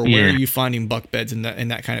looking for? Where are you finding buck beds in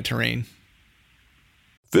that kind of terrain?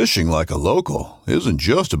 Fishing like a local isn't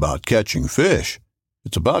just about catching fish.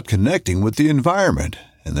 It's about connecting with the environment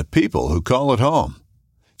and the people who call it home.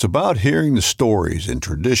 It's about hearing the stories and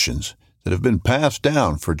traditions that have been passed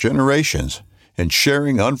down for generations and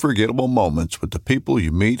sharing unforgettable moments with the people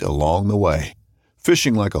you meet along the way.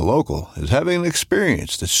 Fishing like a local is having an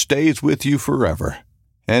experience that stays with you forever.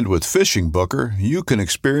 And with Fishing Booker, you can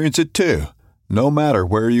experience it too, no matter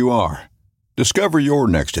where you are. Discover your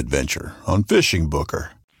next adventure on Fishing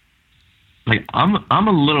Booker. Like I'm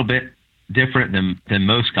a little bit different than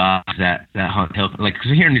most guys that hunt hill. Like,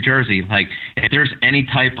 'cause here in New Jersey, like if there's any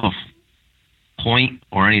type of point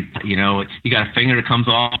or any, you got a finger that comes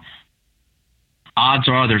off, odds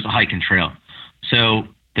are there's a hiking trail. So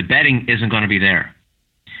the bedding isn't going to be there.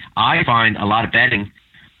 I find a lot of bedding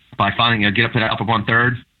by finding, get up to that upper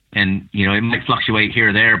 1/3 and, it might fluctuate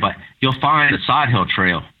here or there, but you'll find a side hill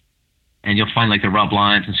trail and you'll find like the rub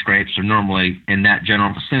lines and scrapes are normally in that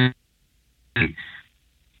general vicinity.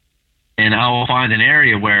 And I will find an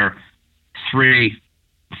area where 3-4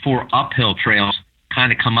 uphill trails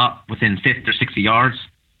kind of come up within 50 or 60 yards.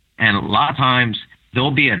 And a lot of times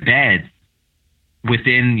there'll be a bed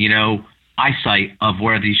within, eyesight of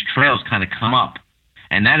where these trails kind of come up.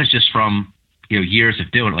 And that is just from, years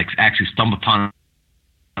of doing it, like actually stumble upon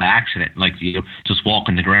an accident, like, just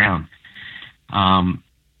walking the ground.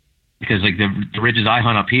 Because like the ridges I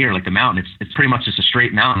hunt up here, like the mountain, it's pretty much just a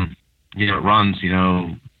straight mountain. It runs,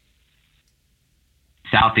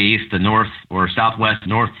 southeast to north or southwest,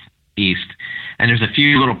 northeast. And there's a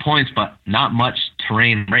few little points, but not much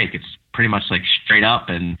terrain break. It's pretty much like straight up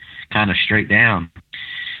and kind of straight down.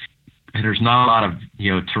 And there's not a lot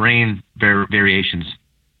of, terrain variations.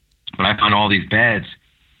 But I find all these beds,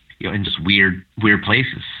 in just weird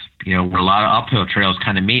places, where a lot of uphill trails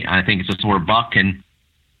kind of meet. And I think it's just where buck can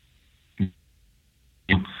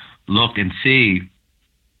look and see,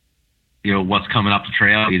 what's coming up the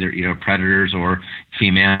trail, either, predators or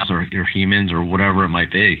females or humans or whatever it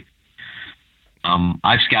might be.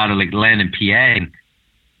 I've scouted like land in PA, and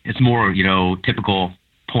it's more, typical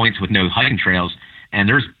points with no hiking trails. And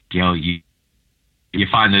there's, you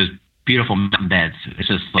find those beautiful mountain beds. It's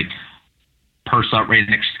just like perched up right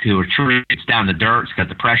next to a tree. It's down the dirt. It's got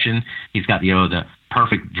depression. He's got, the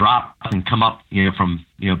perfect drop and come up, from,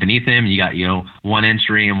 beneath him. You got, one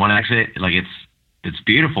entry and one exit. Like it's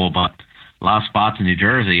beautiful, but a lot of spots in New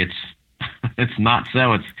Jersey, it's not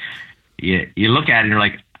so. It's you look at it and you're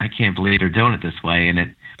like, I can't believe they're doing it this way.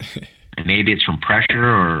 And maybe it's from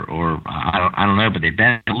pressure or I don't know, but they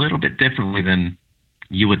bend a little bit differently than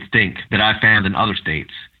you would think that I found in other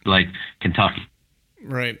states like Kentucky.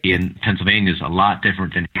 Right. And Pennsylvania is a lot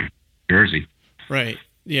different than New Jersey. Right.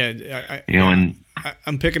 Yeah.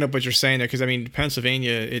 I'm picking up what you're saying there. 'Cause I mean,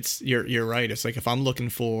 Pennsylvania, you're right. It's like, if I'm looking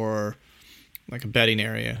for like a bedding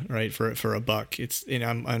area, right, for a buck, it's,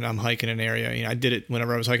 I'm hiking an area, I did it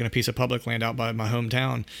whenever I was hiking a piece of public land out by my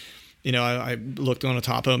hometown. I looked on a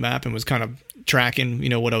topo map and was kind of tracking,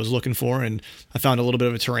 what I was looking for. And I found a little bit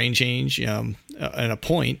of a terrain change, and a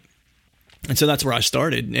point. And so that's where I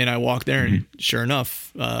started, and I walked there, and sure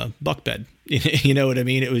enough, buck bed. You know what I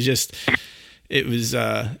mean? It was it was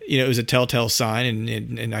a telltale sign,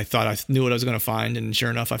 and I thought I knew what I was going to find, and sure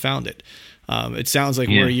enough, I found it. It sounds like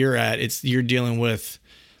where you're at, you're dealing with,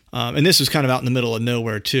 and this was kind of out in the middle of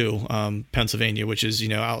nowhere too, Pennsylvania, which is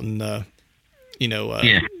out in the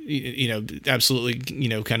absolutely,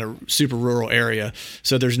 kind of super rural area.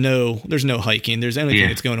 So there's no hiking. There's anything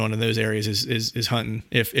that's going on in those areas is hunting,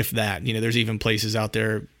 if that. There's even places out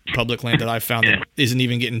there, public land, that I've found that isn't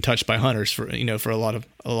even getting touched by hunters for a lot of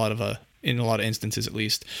in a lot of instances at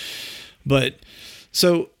least. But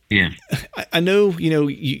so I know,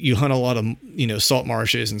 you hunt a lot of, salt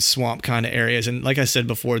marshes and swamp kind of areas. And like I said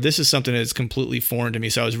before, this is something that's completely foreign to me.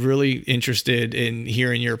 So I was really interested in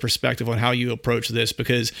hearing your perspective on how you approach this,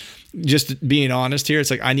 because just being honest here,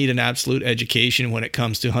 it's like, I need an absolute education when it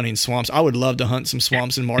comes to hunting swamps. I would love to hunt some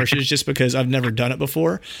swamps and marshes just because I've never done it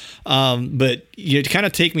before. But you kind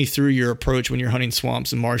of take me through your approach when you're hunting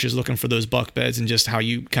swamps and marshes, looking for those buck beds, and just how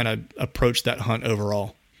you kind of approach that hunt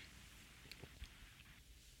overall.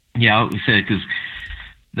 Yeah, I would say because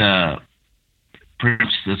the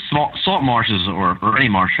salt marshes or any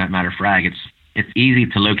marsh for that matter, frag, it's easy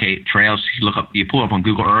to locate trails. You pull up on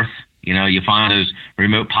Google Earth, you find those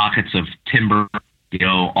remote pockets of timber,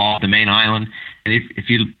 off the main island, and if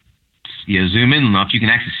you zoom in enough, you can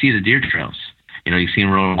actually see the deer trails. You see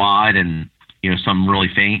them real wide and some really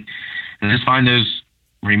faint, and just find those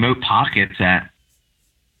remote pockets that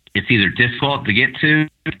it's either difficult to get to,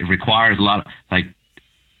 it requires a lot of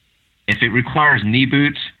if it requires knee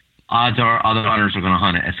boots, odds are other hunters are going to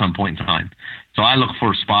hunt it at some point in time. So I look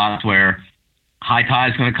for spots where high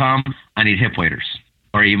tide is going to come. I need hip waders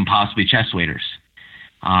or even possibly chest waders.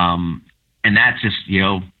 And that's just,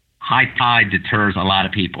 high tide deters a lot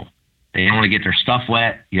of people. They don't want to get their stuff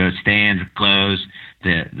wet, stands, clothes.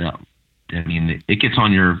 It gets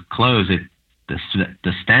on your clothes. The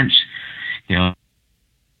stench, that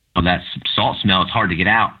salt smell, it's hard to get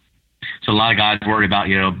out. So a lot of guys worry about,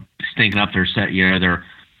 stinking up their set, their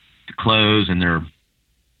clothes and their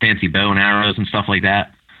fancy bow and arrows and stuff like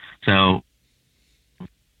that. So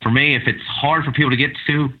for me, if it's hard for people to get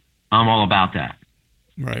to, I'm all about that.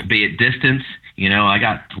 Right. Be it distance, I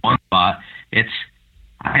got one spot.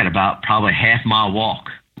 I got about probably a half-mile walk,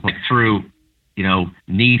 through,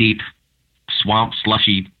 knee-deep swamp,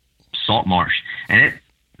 slushy salt marsh. And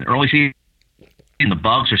the early season, the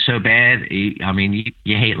bugs are so bad. You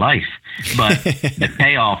hate life, but the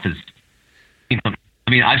payoff is,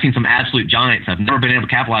 I've seen some absolute giants. I've never been able to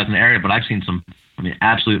capitalize in the area, but I've seen some,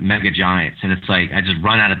 absolute mega giants. And it's like, I just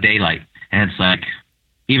run out of daylight. And it's like,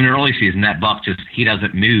 even early season, that buck he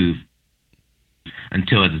doesn't move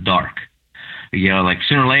until it's dark.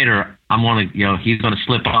 Sooner or later, he's going to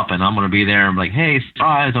slip up and I'm going to be there. I'm like, hey,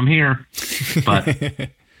 surprise, I'm here.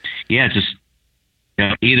 But yeah, just,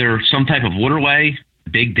 either some type of waterway,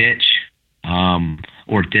 big ditch,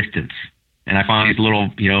 or distance. And I find these little,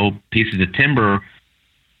 pieces of timber,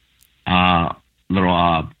 a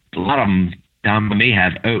lot of them down by me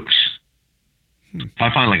have oaks. If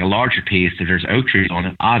I find a larger piece, if there's oak trees on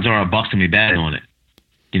it, odds are a buck's gonna be bad on it.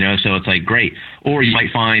 So it's great. Or you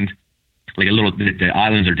might find the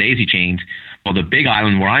islands are daisy chained. Well, the big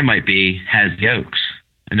island where I might be has the oaks,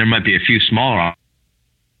 and there might be a few smaller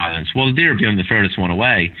islands. Well, the deer are doing the furthest one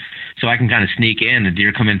away, so I can kind of sneak in. The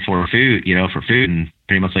deer come in for food, and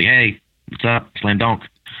pretty much hey, what's up, slam dunk,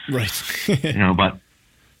 right? But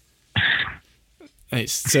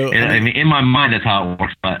nice. So in my mind, that's how it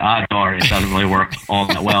works. But odds are it doesn't really work all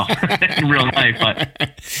that well in real life.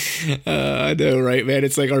 But I know, right, man?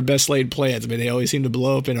 It's like our best laid plans. They always seem to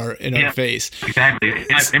blow up in our face. Exactly.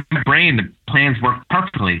 In my brain, the plans work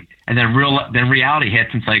perfectly, and then reality hits,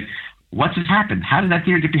 and it's like, what's just happened? How did that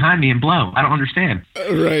deer get behind me and blow? I don't understand.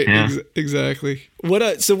 Right. Yeah. Exactly. What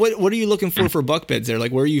are you looking for buck beds there?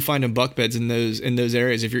 Where are you finding buck beds in those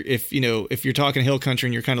areas? If you're talking hill country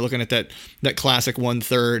and you're kind of looking at that classic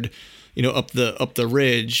 1/3, up the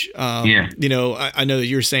ridge. I know that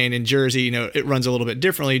you're saying in Jersey, it runs a little bit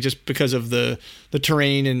differently just because of the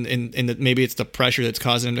terrain and that maybe it's the pressure that's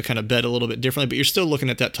causing them to kind of bed a little bit differently, but you're still looking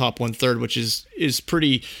at that top 1/3, which is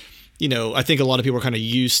pretty, I think a lot of people are kind of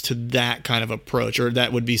used to that kind of approach, or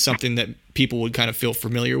that would be something that people would kind of feel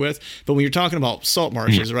familiar with. But when you're talking about salt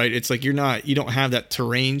marshes, right, it's like you don't have that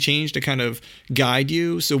terrain change to kind of guide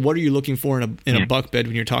you. So what are you looking for in a buck bed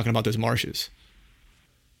when you're talking about those marshes?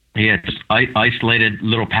 Yeah, just isolated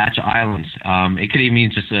little patch of islands. It could even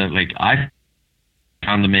mean just I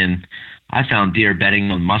found them I found deer bedding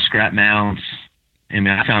on muskrat mounds.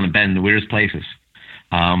 I found them bed in the weirdest places.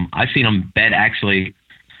 I've seen them bed actually.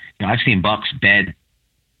 I've seen bucks bed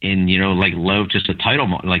in, low, just the tidal,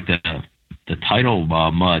 the tidal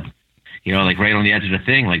mud, right on the edge of the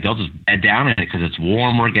thing. They'll just bed down in it because it's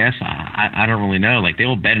warm, or guess. I don't really know. They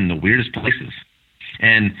will bed in the weirdest places.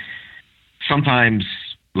 And sometimes,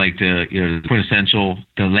 the quintessential,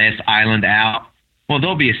 the last island out, well,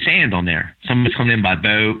 there'll be a sand on there. Somebody's coming in by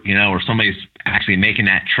boat, or somebody's actually making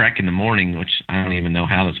that trek in the morning, which I don't even know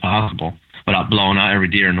how that's possible without blowing out every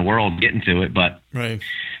deer in the world getting to it. But right.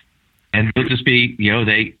 And it'll just be,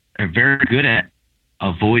 they are very good at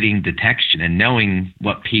avoiding detection and knowing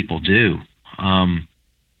what people do. And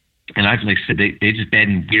I've, like I said, they just bed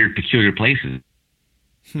in weird, peculiar places.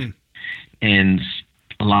 And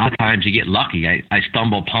a lot of times you get lucky. I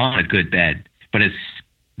stumble upon a good bed, but it's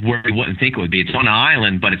where you wouldn't think it would be. It's on an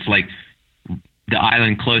island, but it's like the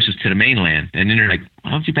island closest to the mainland. And then you're like,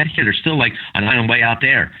 why don't you bed here? There's still like an island way out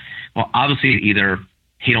there. Well, obviously either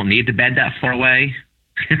he don't need to bed that far away,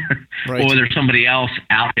 right. Or there's somebody else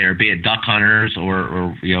out there, be it duck hunters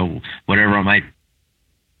or whatever it might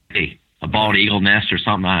be, a bald eagle nest or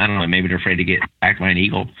something. I don't know. Maybe they're afraid to get attacked by an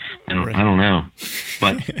eagle. I don't know.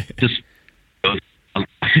 But just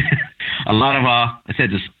a lot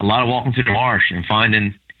of walking through the marsh and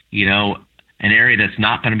finding, an area that's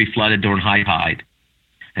not going to be flooded during high tide.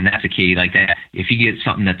 And that's the key. Like that, if you get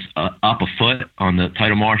something that's up a foot on the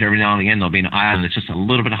tidal marsh, every now and again, there'll be an island that's just a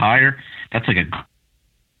little bit higher. That's like a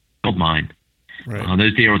gold mine. Right.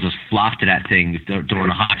 Those deer will just flop to that thing during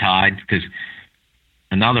a high tide. Because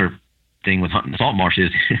another thing with hunting the salt marsh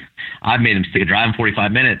is I've made a mistake of driving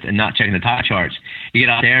 45 minutes and not checking the tide charts. You get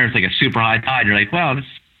out there and it's like a super high tide. You're like, well, this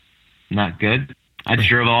is not good. I just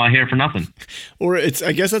drove all out here for nothing. Or I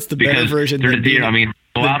guess that's the better version. There's a deer.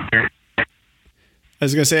 Go out there. I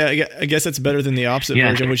was going to say, I guess that's better than the opposite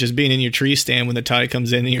version, which is being in your tree stand when the tide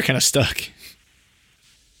comes in and you're kind of stuck.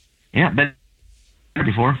 Yeah, but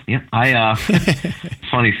before. Yeah.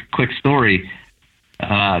 Funny, quick story.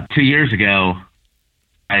 2 years ago,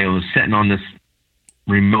 I was sitting on this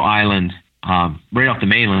remote island, right off the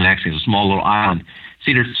mainland, actually. It's a small little island.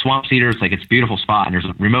 Swamp cedar, it's a beautiful spot, and there's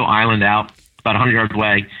a remote island out about 100 yards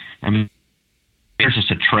away. There's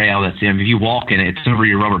just a trail that's if you walk in it, it's over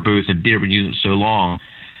your rubber boots. The deer have been using it so long.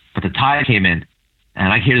 But the tide came in,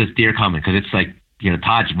 and I hear this deer coming because it's the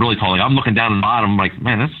tide's really tall. I'm looking down the bottom, I'm like,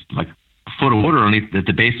 man, that's like a foot of water underneath at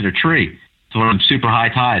the base of the tree. It's one of them super high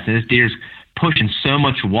tides, and this deer's pushing so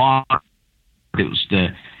much water. He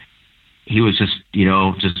was just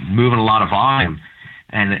just moving a lot of volume,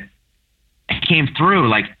 and it came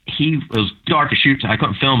through it was dark to shoot, so I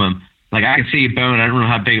couldn't film him. I could see a bone. I don't know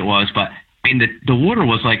how big it was, but the water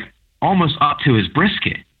was almost up to his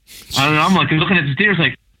brisket. I'm looking at this deer,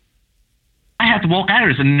 it's I have to walk out of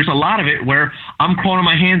this, and there's a lot of it where I'm crawling on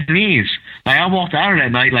my hands and knees. I walked out of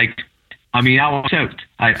that night I was soaked.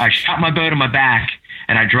 I shot my bow to my back,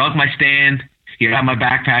 and I drug my stand. I had my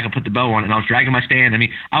backpack, I put the bow on, and I was dragging my stand.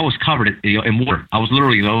 I was covered in water. I was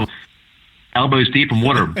literally elbows deep in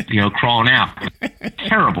water, crawling out.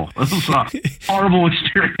 Terrible. It was a horrible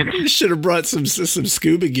experience. You should have brought some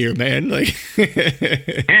scuba gear, man.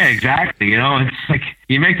 Yeah, exactly. It's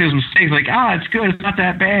you make those mistakes. It's good. It's not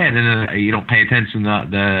that bad, and then you don't pay attention to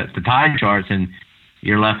the tide charts, and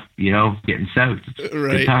you're left, getting soaked. It's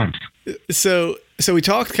right. Good times. So we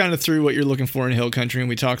talked kind of through what you're looking for in hill country, and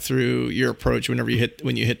we talked through your approach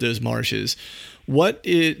when you hit those marshes.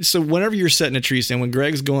 So whenever you're setting a tree stand, when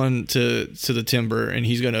Greg's going to the timber and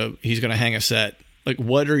he's gonna hang a set,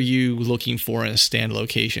 what are you looking for in a stand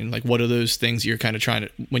location? What are those things you're kind of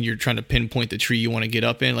when you're trying to pinpoint the tree you want to get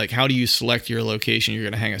up in? How do you select your location you're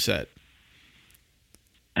gonna hang a set?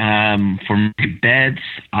 For my beds,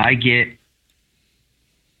 I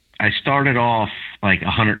started off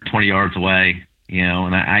 120 yards away,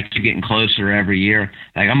 and I keep getting closer every year.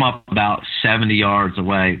 I'm up about 70 yards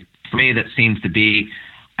away. For me, that seems to be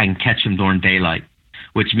I can catch them during daylight,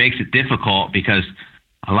 which makes it difficult because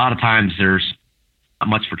a lot of times there's not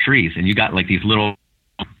much for trees, and you got these little.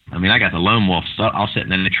 I got the lone wolf, so I'll sit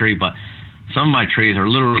in the tree, but some of my trees are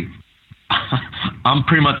literally. I'm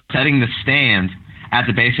pretty much setting the stand at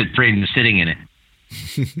the base of the tree and just sitting in it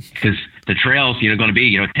because the trail's going to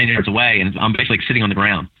be 10 yards away, and I'm basically sitting on the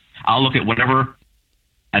ground. I'll look at whatever.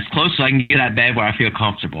 As close as I can get that bed where I feel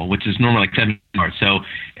comfortable, which is normally 7 yards. So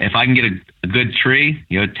if I can get a good tree,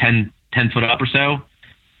 10 foot up or so,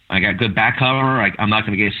 I got good back cover, I'm not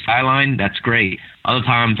going to get a skyline, that's great. Other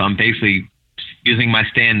times I'm basically using my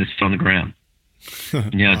stand to sit on the ground.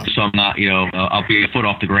 Wow. So I'm not, I'll be a foot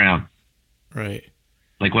off the ground. Right.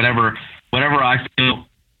 Whatever I feel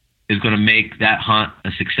is going to make that hunt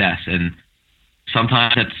a success. And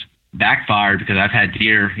sometimes it's backfired because I've had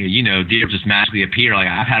deer, deer just magically appear.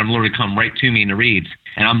 I've had them literally come right to me in the reeds,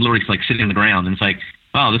 and I'm literally sitting on the ground, and it's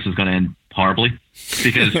wow, this is going to end horribly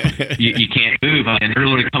because you can't move, and they're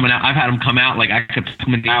literally coming out. I've had them come out I could put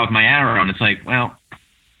them down with my arrow, and it's well,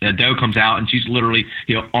 the doe comes out, and she's literally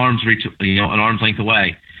arms reach an arm's length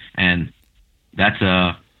away, and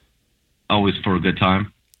that's always for a good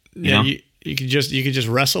time. Yeah, You could just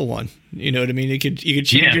wrestle one. You know what I mean? You could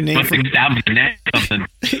change your name from.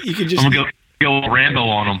 You could just. I'm gonna go Rambo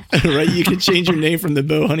on them. Right. You could change your name from the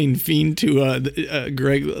bow hunting fiend to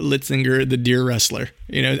Greg Litzinger, the deer wrestler.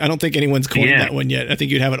 You know, I don't think anyone's coined that one yet. I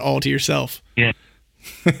think you'd have it all to yourself. Yeah.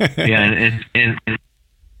 Yeah, and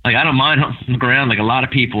like I don't mind hunting from the ground. Like a lot of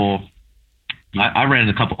people, I ran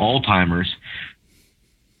into a couple old timers.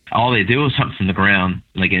 All they do is hunt from the ground,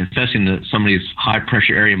 like especially in some of these high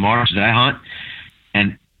pressure area marshes that I hunt.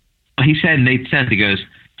 And he said in 8 cents, he goes,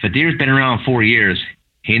 if a deer's been around 4 years,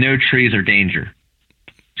 he knows trees are danger.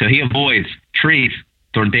 So he avoids trees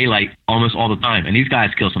during daylight almost all the time. And these guys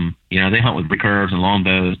kill some, you know, they hunt with recurves and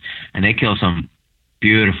longbows, and they kill some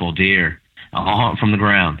beautiful deer. I'll hunt from the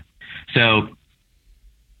ground. So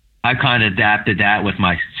I kind of adapted that with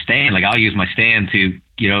my stand. Like I'll use my stand to,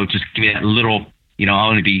 you know, just give me that little, you know, I'll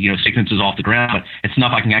only be, you know, 6 inches off the ground, but it's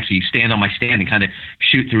enough I can actually stand on my stand and kind of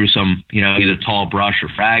shoot through some, you know, either tall brush or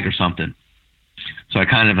frag or something. So I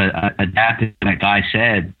kind of adapted what that guy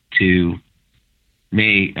said to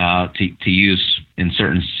me to use in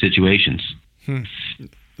certain situations.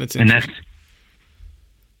 That's interesting.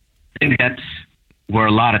 I think that's where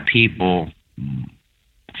a lot of people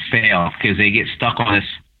fail because they get stuck on this.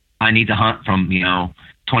 I need to hunt from, you know,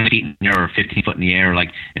 20 feet in the air or 15 foot in the air.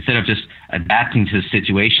 Like instead of just adapting to the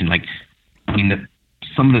situation, like, I mean,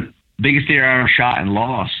 some of the biggest deer I ever shot and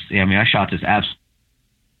lost. Yeah, I mean, I shot this absolute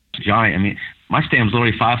giant. I mean, my stand was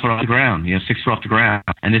literally 5 foot off the ground, you know, 6 foot off the ground,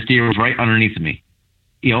 and this deer was right underneath of me.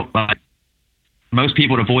 You know, most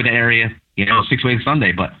people would avoid that area, you know, 6-way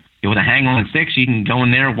Sunday, but you know, with a hang on and sticks, you can go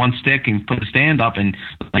in there one stick and put the stand up and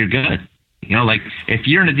you're good. You know, like if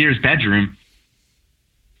you're in a deer's bedroom,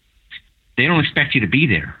 they don't expect you to be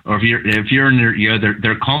there. Or if you're in their, you know,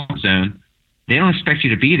 their comfort zone, they don't expect you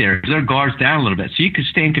to be there. Their guard's down a little bit, so you could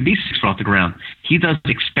stand could be 6 foot off the ground. He doesn't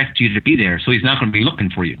expect you to be there, so he's not going to be looking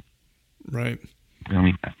for you. Right. I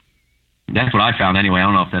mean, that's what I found anyway. I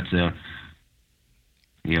don't know if that's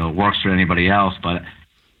you know, works for anybody else, but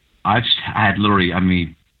I had literally, I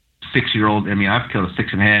mean, 6-year-old. I mean, I've killed a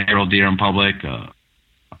 6.5-year-old deer in public, 2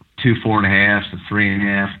 4.5s, a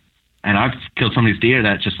 3.5, and I've killed some of these deer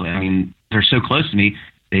that just, I mean, they're so close to me,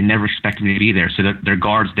 they never expect me to be there. So their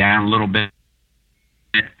guard's down a little bit,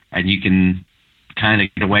 and you can kind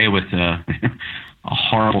of get away with a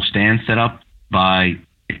horrible stand set up by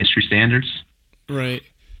industry standards. Right.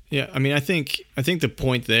 Yeah. I mean, I think the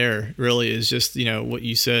point there really is just, you know, what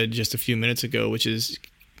you said just a few minutes ago, which is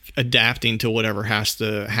adapting to whatever has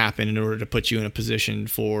to happen in order to put you in a position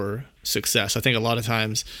for success. I think a lot of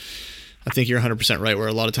times, I think you're 100% right, where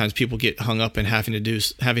a lot of times people get hung up in having to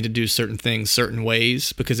do certain things certain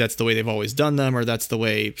ways because that's the way they've always done them, or that's the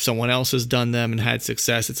way someone else has done them and had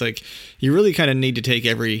success. It's like you really kind of need to take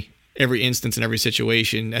every instance and every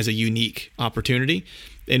situation as a unique opportunity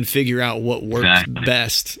and figure out what works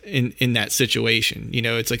best in that situation. You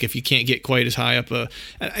know, it's like if you can't get quite as high up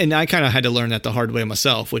and I kind of had to learn that the hard way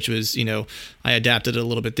myself, which was, you know, I adapted it a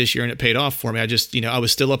little bit this year and it paid off for me. I just, you know, I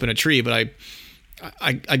was still up in a tree, but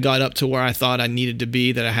I got up to where I thought I needed to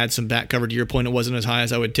be, that I had some back cover. To your point, it wasn't as high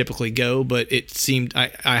as I would typically go, but it seemed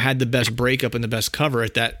I had the best breakup and the best cover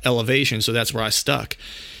at that elevation, so that's where I stuck.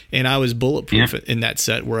 And I was bulletproof in that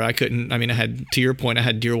set where I couldn't, I mean, I had, to your point, I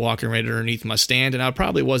had deer walking right underneath my stand, and I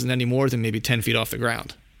probably wasn't any more than maybe 10 feet off the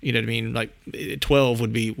ground. You know what I mean? Like 12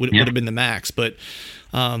 would have been the max. But,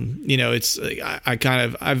 you know, it's,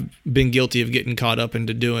 I've been guilty of getting caught up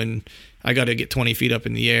into doing, I got to get 20 feet up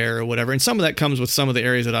in the air or whatever. And some of that comes with some of the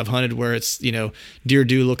areas that I've hunted where it's, you know, deer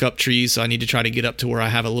do look up trees. So I need to try to get up to where I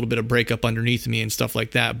have a little bit of breakup underneath me and stuff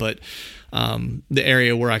like that. But the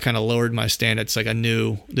area where I kind of lowered my stand, it's like I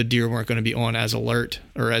knew the deer weren't going to be on as alert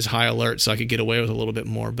or as high alert, so I could get away with a little bit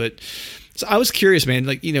more. But so I was curious, man,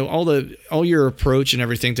 like, you know, all your approach and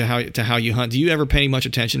everything to how you hunt. Do you ever pay much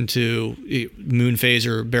attention to moon phase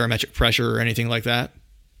or barometric pressure or anything like that?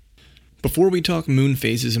 Before we talk moon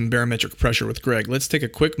phases and barometric pressure with Greg, let's take a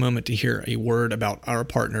quick moment to hear a word about our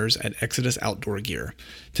partners at Exodus Outdoor Gear.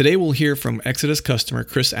 Today we'll hear from Exodus customer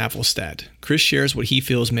Chris Affelstad. Chris shares what he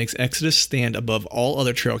feels makes Exodus stand above all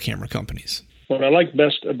other trail camera companies. What I like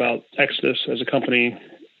best about Exodus as a company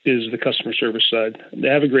is the customer service side. They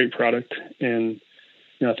have a great product, and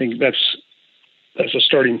you know, I think that's a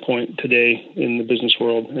starting point today in the business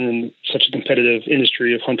world and in such a competitive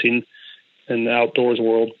industry of hunting and the outdoors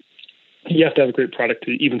world. You have to have a great product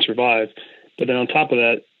to even survive. But then on top of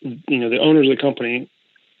that, you know, the owners of the company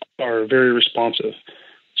are very responsive.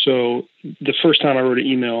 So the first time I wrote an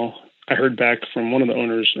email, I heard back from one of the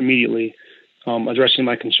owners immediately, addressing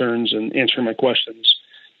my concerns and answering my questions.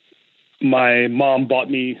 My mom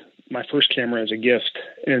bought me my first camera as a gift.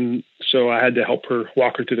 And so I had to help her,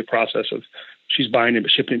 walk her through the process of she's buying it,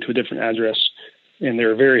 but shipping it to a different address. And they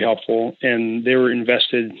were very helpful, and they were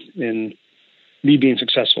invested in me being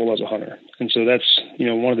successful as a hunter. And so that's,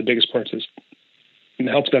 one of the biggest parts is, and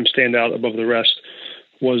it helps them stand out above the rest,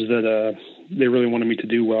 was that they really wanted me to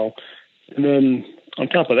do well. And then on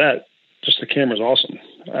top of that, just the camera's awesome.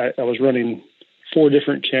 I was running 4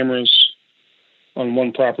 different cameras on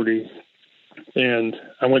one property, and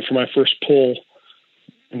I went for my first pull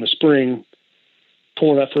in the spring,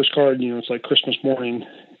 pulling that first card, it's like Christmas morning,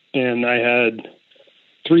 and I had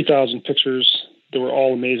 3,000 pictures that were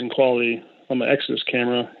all amazing quality on my Exodus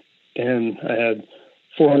camera, and I had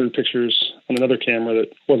 400 pictures on another camera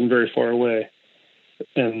that wasn't very far away,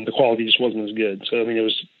 and the quality just wasn't as good. So, it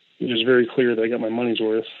was very clear that I got my money's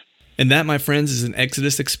worth. And that, my friends, is an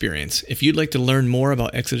Exodus experience. If you'd like to learn more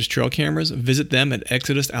about Exodus trail cameras, visit them at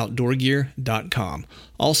exodusoutdoorgear.com.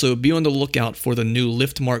 Also, be on the lookout for the new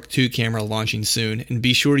Lift Mark II camera launching soon, and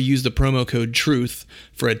be sure to use the promo code TRUTH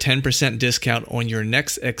for a 10% discount on your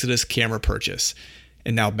next Exodus camera purchase.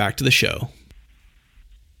 And now back to the show.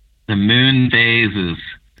 The moon phase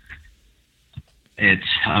it's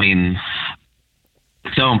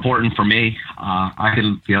so important for me. I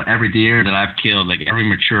can, every deer that I've killed, like every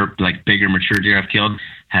bigger mature deer I've killed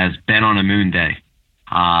has been on a moon day.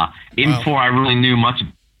 Even before I really knew much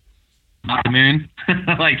about the moon,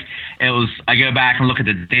 I go back and look at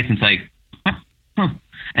the dates and it's like,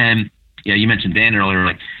 and you mentioned Dan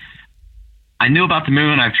earlier, I knew about the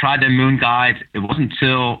moon. I've tried the moon guides. It wasn't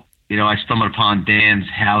until, I stumbled upon Dan's,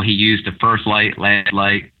 how he used the first light, last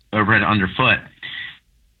light, overhead, underfoot,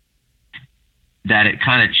 that it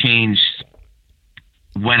kind of changed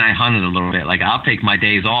when I hunted a little bit. I'll take my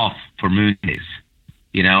days off for moon days.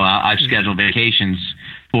 I've scheduled vacations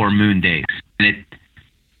for moon days. And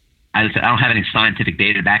I don't have any scientific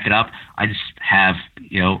data to back it up. I just have,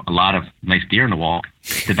 a lot of nice deer in the wall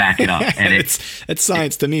to back it up. And it's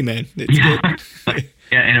science to me, man. It's good.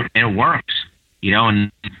 And it works,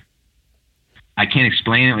 and I can't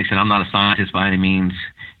explain it. Like I said, I'm not a scientist by any means,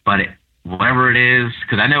 but whatever it is,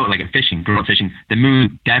 because I know, fishing, girl fishing, the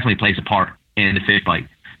moon definitely plays a part in the fish bite.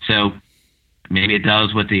 So maybe it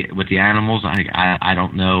does with the animals. I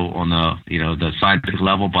don't know on the scientific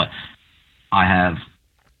level, but I have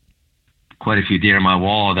quite a few deer in my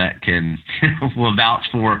wall that can will vouch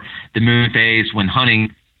for the moon phase when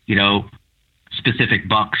hunting. Specific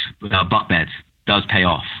buck beds does pay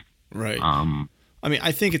off. Right.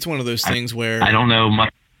 I think it's one of those things where I don't know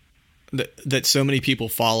much that so many people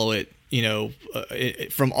follow it,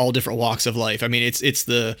 from all different walks of life. It's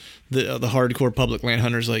the hardcore public land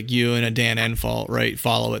hunters like you and a Dan Enfalt, right?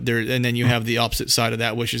 Follow it there, and then you have the opposite side of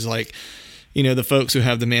that, which is the folks who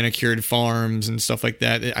have the manicured farms and stuff like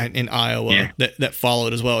that in Iowa that follow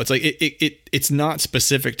it as well. It's it's not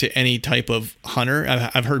specific to any type of hunter.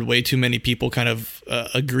 I've heard way too many people kind of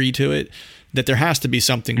agree to it, that there has to be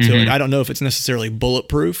something to it. I don't know if it's necessarily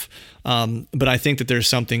bulletproof, but I think that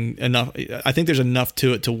there's enough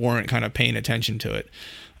to it to warrant kind of paying attention to it.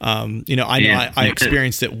 I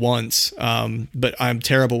experienced it once, but I'm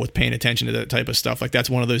terrible with paying attention to that type of stuff. That's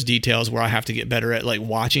one of those details where I have to get better at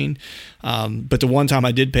watching. But the one time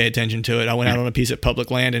I did pay attention to it, I went out on a piece of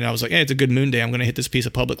public land and I was like, hey, it's a good moon day. I'm going to hit this piece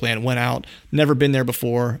of public land. Went out, never been there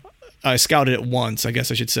before. I scouted it once, I guess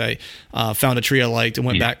I should say, found a tree I liked and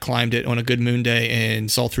went back, climbed it on a good moon day and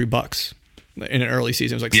saw 3 bucks in an early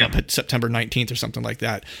season. It was September 19th or something like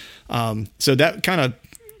that. So that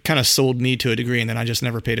kind of sold me to a degree, and then I just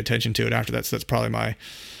never paid attention to it after that. So that's probably my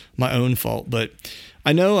own fault. But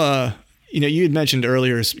I know, you had mentioned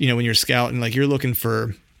earlier, when you're scouting, you're looking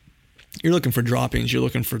for droppings, you're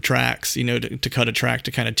looking for tracks, to cut a track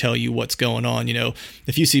to kind of tell you what's going on.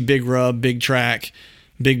 If you see big rub, big track,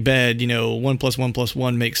 big bed, 1 + 1 +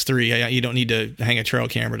 1 makes 3. You don't need to hang a trail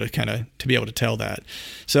camera to be able to tell that.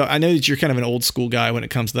 So I know that you're kind of an old school guy when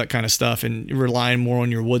it comes to that kind of stuff, and relying more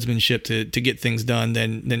on your woodsmanship to get things done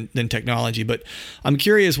than technology. But I'm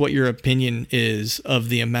curious what your opinion is of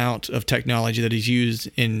the amount of technology that is used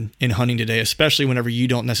in hunting today, especially whenever you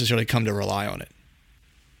don't necessarily come to rely on it.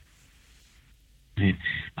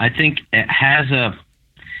 I think it has a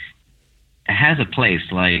place.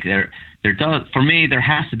 There does, for me, there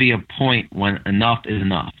has to be a point when enough is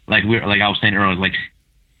enough. Like I was saying earlier,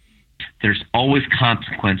 there's always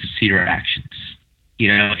consequences to your actions.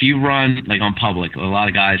 If you run on public, a lot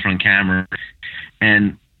of guys run camera,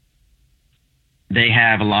 and they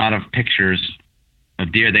have a lot of pictures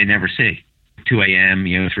of deer they never see. 2 a.m.,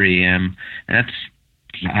 3 a.m., and that's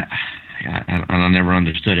I never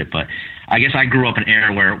understood it. But I guess I grew up in an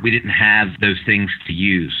era where we didn't have those things to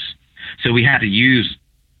use, so we had to use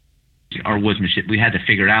our woodsmanship. We had to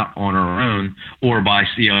figure it out on our own, or by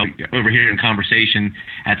overhearing a conversation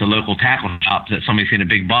at the local tackle shop that somebody's getting a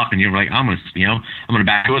big buck, and you're like, I'm gonna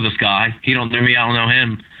back door this guy. He don't know me, I don't know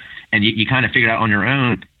him, and you kind of figure it out on your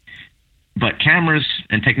own. But cameras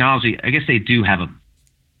and technology, I guess they do have a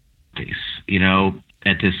place,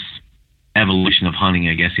 at this evolution of hunting,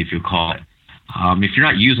 I guess, if you call it. If you're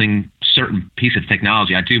not using certain piece of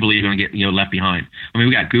technology, I do believe you're going to get left behind. I mean,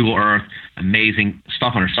 we got Google Earth, amazing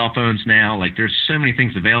stuff on our cell phones now. Like, there's so many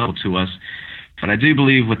things available to us. But I do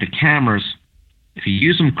believe with the cameras, if you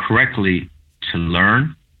use them correctly to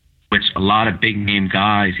learn, which a lot of big name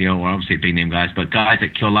guys, I don't say big name guys, but guys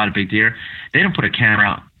that kill a lot of big deer, they don't put a camera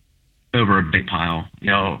out over a big pile,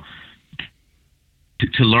 to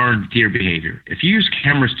learn deer behavior. If you use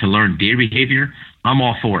cameras to learn deer behavior, I'm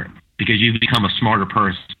all for it, because you become a smarter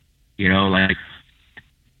person. Like,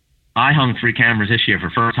 I hung 3 cameras this year for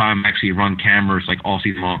the first time. Actually run cameras like all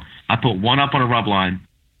season long. I put 1 up on a rub line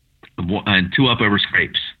and 2 up over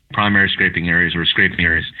scrapes, primary scraping areas or scraping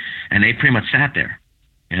areas, and they pretty much sat there.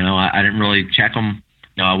 I didn't really check them.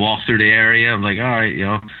 I walked through the area. I'm like, all right,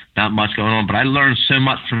 not much going on. But I learned so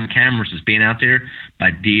much from the cameras as being out there by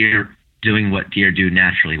deer doing what deer do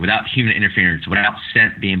naturally, without human interference, without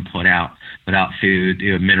scent being put out, without food,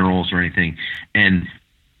 minerals or anything. And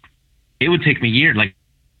it would take me years. Like,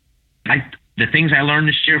 the things I learned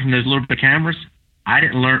this year from those little bit of cameras, I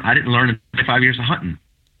didn't learn in 25 years of hunting.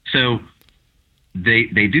 So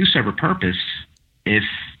they do serve a purpose. If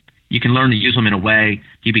you can learn to use them in a way,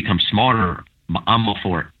 you become smarter. I'm all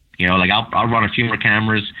for it. I'll run a few more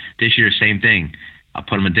cameras this year. Same thing. I'll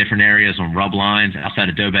put them in different areas on rub lines, outside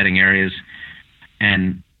of doe bedding areas,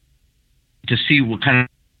 and to see what kind of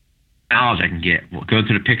knowledge I can get. We'll go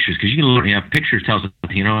through the pictures, because you can learn. Pictures tells us,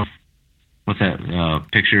 what's that?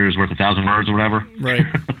 Picture is worth 1,000 words or whatever. Right.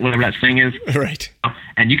 Whatever that thing is. Right.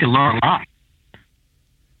 And you can learn a lot.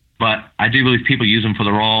 But I do believe people use them for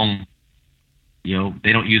the wrong.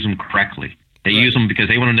 They don't use them correctly. They use them because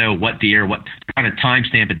they want to know what kind of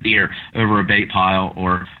timestamp a deer over a bait pile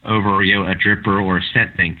or over a dripper or a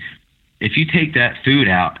scent thing. If you take that food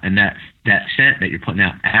out and that scent that you're putting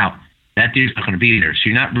out, that deer's not going to be there. So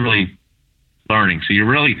you're not really learning. So you're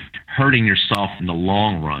really hurting yourself in the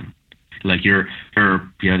long run. Like you're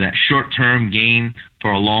that short-term gain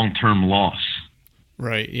for a long-term loss.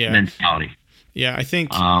 Right. Yeah. Mentality. Yeah, I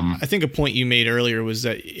think a point you made earlier was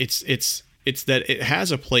that it's that it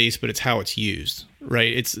has a place, but it's how it's used,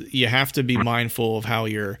 right? You have to be mindful of how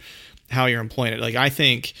you're employing it. Like, I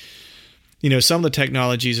think, some of the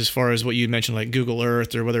technologies, as far as what you mentioned, like Google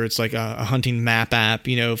Earth, or whether it's like a hunting map app,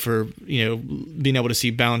 for, being able to see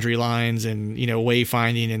boundary lines and,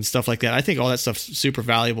 wayfinding and stuff like that. I think all that stuff's super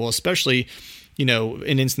valuable, especially,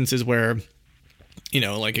 in instances where,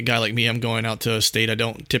 like a guy like me, I'm going out to a state I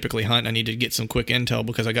don't typically hunt. I need to get some quick intel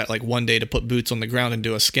because I got like one day to put boots on the ground and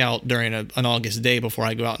do a scout during an August day before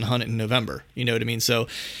I go out and hunt it in November. You know what I mean? So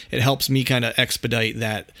it helps me kind of expedite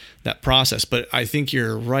that process. But I think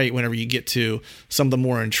you're right whenever you get to some of the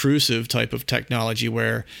more intrusive type of technology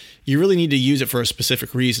where you really need to use it for a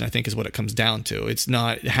specific reason, I think is what it comes down to. It's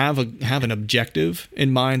not have an objective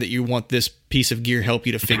in mind that you want this piece of gear help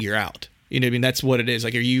you to figure out. You know what I mean? That's what it is.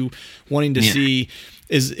 Like, are you wanting to see,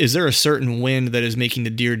 is there a certain wind that is making the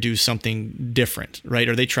deer do something different, right?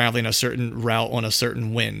 Are they traveling a certain route on a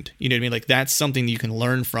certain wind? You know what I mean? Like, that's something you can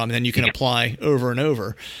learn from, and then you can apply over and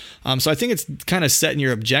over. So I think it's kind of setting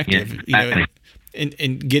your objective,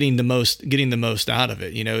 and getting the most out of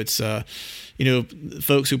it. It's,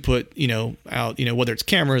 folks who put, out, whether it's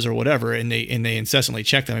cameras or whatever, and they incessantly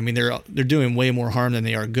check them. I mean, they're doing way more harm than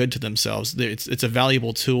they are good to themselves. It's a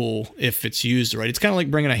valuable tool if it's used right. It's kind of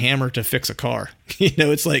like bringing a hammer to fix a car.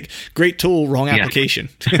 It's like great tool, wrong application.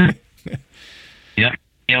 Yeah.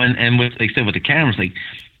 And with, like I said, with the cameras, like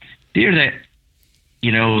deer that,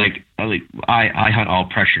 I hunt all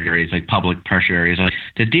pressure areas, like public pressure areas. Like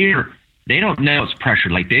the deer, they don't know it's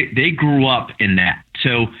pressure. Like they grew up in that.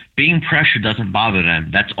 So being pressured doesn't bother them.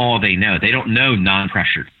 That's all they know. They don't know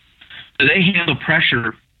non-pressured. So they handle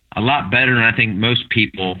pressure a lot better than I think most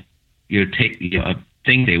people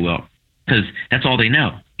think they will, because that's all they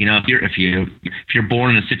know. If you're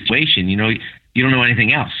born in a situation, you don't know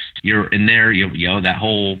anything else. You're in there. That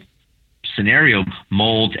whole scenario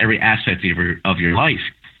molds every aspect of your life.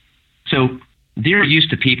 So they're used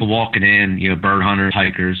to people walking in, bird hunters,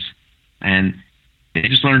 hikers, and they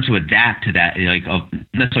just learn to adapt to that, like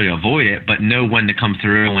necessarily avoid it, but know when to come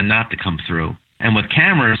through and when not to come through. And with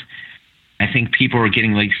cameras, I think people are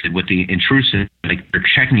getting, like with the intrusive, like they're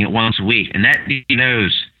checking it once a week, and that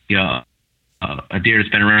knows, a deer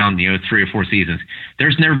that's been around, 3 or 4 seasons.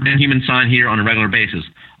 There's never been human sign here on a regular basis.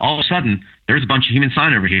 all of a sudden there's a bunch of human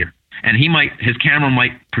sign over here. And his camera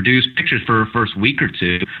might produce pictures for the first week or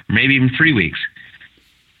two, or maybe even 3 weeks.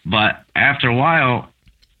 But after a while,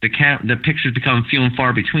 the pictures become few and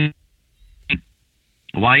far between.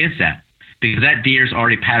 Why is that? Because that deer's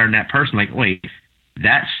already patterned that person. Like, wait,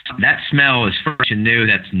 that smell is fresh and new.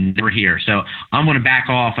 That's never here. So I'm going to back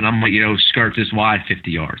off and I'm going to, skirt this wide 50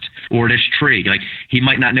 yards. Or this tree. Like, he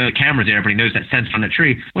might not know the camera's there, but he knows that sensor on that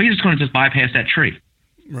tree. Well, he's just going to just bypass that tree.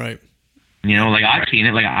 Right. Like I've seen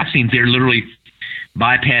it. Like I've seen deer literally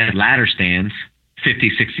bypass ladder stands 50,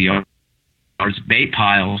 60 yards, bait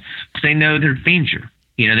piles, because they know there's danger.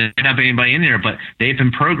 They don't have anybody in there, but they've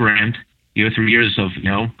been programmed, through years of,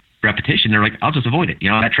 repetition. They're like, I'll just avoid it.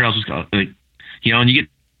 That trail's just go, and you get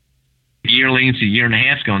yearlings, a year and a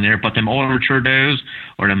half going there, but them older mature does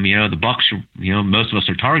or them, the bucks, most of us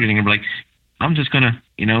are targeting, and we're like, I'm just going to,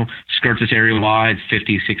 skirt this area wide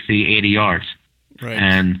 50, 60, 80 yards. Right.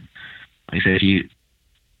 And like I said,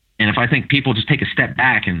 if I think people just take a step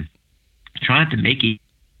back and try not to make it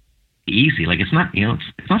easy, like it's not,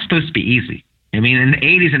 it's not supposed to be easy. I mean, in the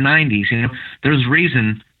 80s and 90s, there's a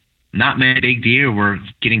reason not many big deer were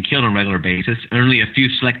getting killed on a regular basis. Only a few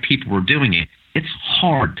select people were doing it. It's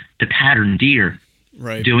hard to pattern deer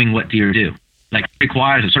doing what deer do. Like, it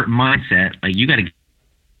requires a certain mindset. Like, you got to give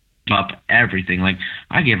up everything. Like,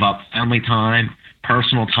 I give up family time,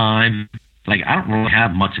 personal time. Like, I don't really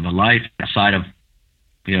have much of a life outside of,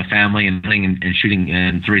 family and hunting and shooting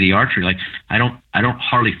and 3D archery. Like, I don't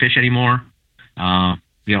hardly fish anymore. All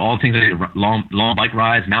the things I do, long bike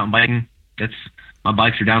rides, mountain biking. My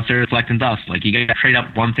bikes are downstairs collecting dust. Like, you got to trade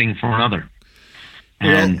up one thing for another.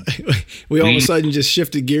 And we all of a sudden just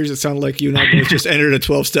shifted gears. It sounded like you and I both just entered a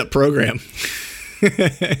 12-step program.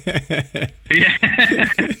 Yeah.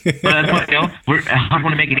 But that's what, I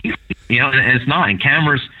want to make it easy. And it's not. And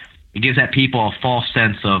cameras, it gives that people a false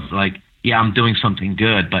sense of like, yeah, I'm doing something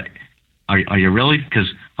good, but are you really?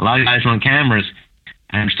 Because a lot of guys run cameras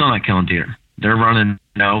and they're still not killing deer. They're running,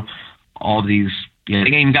 all these, they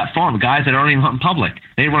ain't even got farm guys that aren't even hunting public.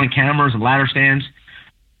 They run cameras and ladder stands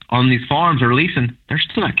on these farms they're leasing. They're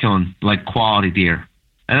still not killing like quality deer.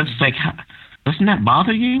 And it's like, doesn't that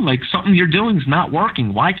bother you? Like, something you're doing is not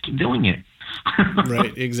working. Why keep doing it?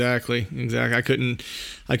 Right. Exactly. I couldn't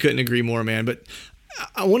agree more, man. But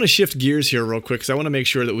I want to shift gears here real quick because I want to make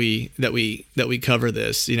sure that we cover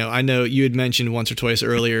this. I know you had mentioned once or twice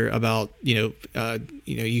earlier about you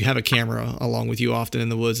have a camera along with you often in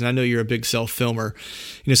the woods, and I know you're a big self filmer.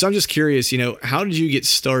 So I'm just curious. How did you get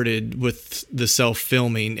started with the self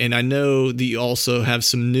filming? And I know that you also have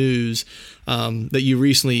some news that you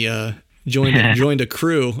recently joined a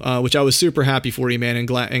crew, which I was super happy for you, man, and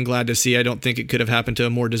glad to see. I don't think it could have happened to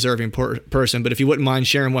a more deserving person, but if you wouldn't mind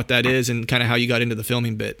sharing what that is and kind of how you got into the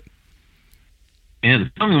filming bit. Yeah,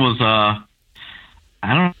 the filming was,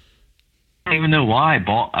 I don't even know why I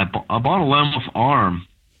bought a lone wolf arm.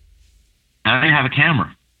 I didn't have a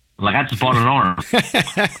camera. Like, I just bought an arm.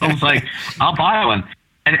 I was like, I'll buy one.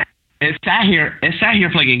 And it sat here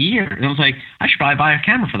for like a year. And I was like, I should probably buy a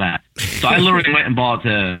camera for that. So I literally went and bought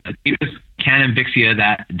the Canon Vixia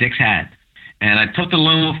that Dick's had. And I took the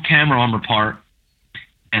lone wolf camera arm apart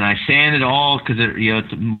and I sanded it all because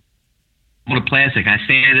it's more plastic. I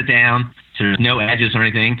sanded it down so there's no edges or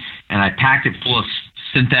anything. And I packed it full of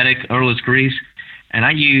synthetic odorless grease. And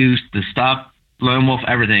I used the stock lone wolf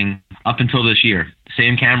everything up until this year.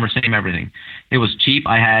 Same camera, same everything. It was cheap.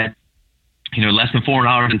 I had, less than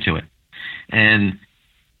 $400 into it. And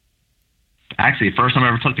actually, the first time I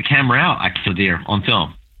ever took the camera out, I killed a deer on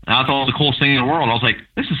film. And I thought it was the coolest thing in the world. I was like,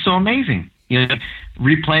 this is so amazing.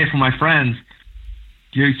 Replay it for my friends.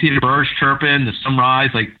 You see the birds chirping, the sunrise,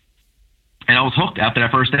 and I was hooked after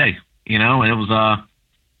that first day, and it was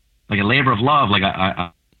like a labor of love. Like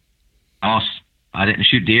I didn't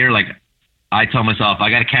shoot deer. Like, I tell myself, I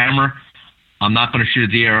got a camera, I'm not going to shoot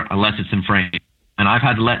a deer unless it's in frame. And I've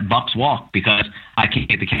had to let bucks walk because I can't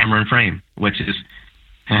get the camera in frame, which is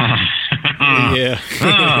yeah,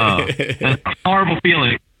 that's a horrible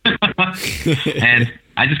feeling. And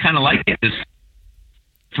I just kind of like it just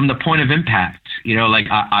from the point of impact. I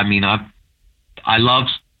love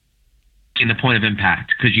seeing the point of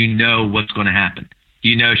impact because what's going to happen.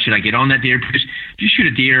 Should I get on that deer? Because you shoot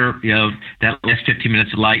a deer, that last 15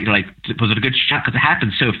 minutes of light, you're like, was it a good shot? Because it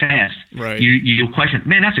happens so fast. Right. You'll question,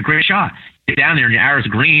 man, that's a great shot. Get down there and your arrow's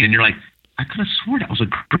green, and you're like, I could have swore that was a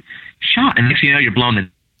great shot. And next thing you know, you're blowing the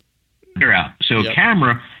deer out. So Yep.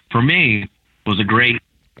 Camera, for me, was a great,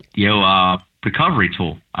 recovery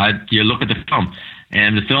tool. You look at the film,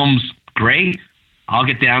 and the film's great. I'll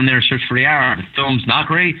get down there and search for the arrow. If the film's not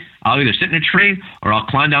great, I'll either sit in a tree or I'll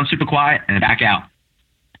climb down super quiet and back out.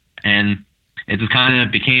 And it just kind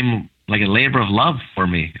of became like a labor of love for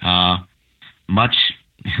me. A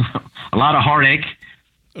lot of heartache.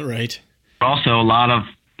 Right. But also a lot of,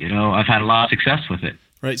 I've had a lot of success with it.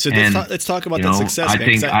 Right. So let's talk about that success.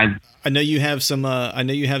 I know you have some.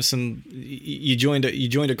 You joined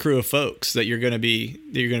a crew of folks that you're going to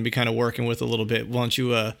be kind of working with a little bit. Why don't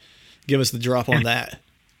you give us the drop on that?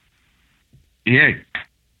 Yeah,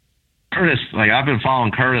 Curtis. Like, I've been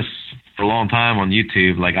following Curtis for a long time on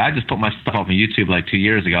YouTube. Like, I just put my stuff up on YouTube like 2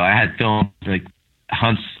 years ago. I had filmed like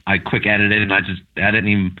hunts. I quick edited, and I didn't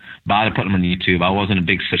even bother putting them on YouTube. I wasn't a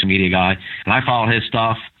big social media guy, and I follow his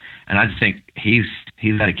stuff. And I just think he's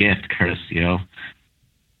got a gift, Curtis,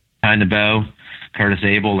 Behind the bow, Curtis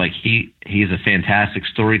Abel, like he's a fantastic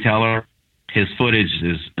storyteller. His footage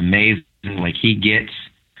is amazing. Like, he gets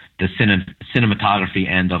the cinematography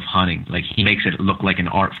end of hunting. Like, he makes it look like an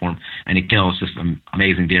art form, and he kills just an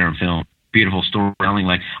amazing deer in film. Beautiful storytelling.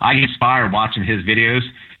 Like, I get inspired watching his videos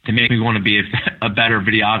to make me want to be a better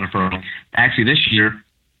videographer. Actually, this year,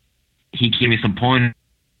 he gave me some pointers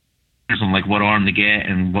on like what arm to get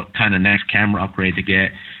and what kind of next camera upgrade to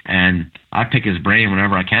get, and I pick his brain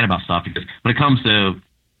whenever I can about stuff, because when it comes to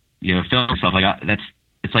film stuff, like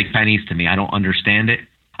it's like Chinese to me. I don't understand it.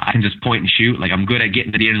 I can just point and shoot. Like, I'm good at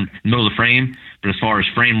getting the deer in the middle of the frame, but as far as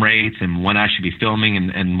frame rates and when I should be filming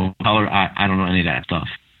and color, I don't know any of that stuff.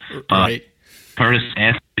 Right. Curtis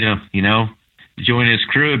asked me to join his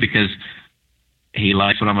crew because he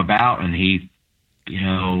likes what I'm about, and he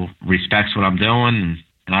respects what I'm doing,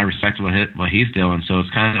 and I respect what he's doing. So it's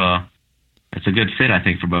a good fit, I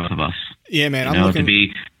think, for both of us. Yeah, man.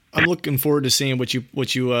 I'm looking forward to seeing what you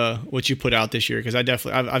put out this year, because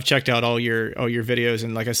I've checked out all your videos,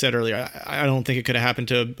 and like I said earlier, I don't think it could have happened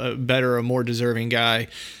to a better or more deserving guy.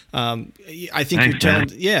 I think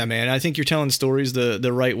I think you're telling stories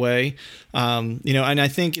the right way. And I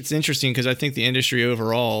think it's interesting because I think the industry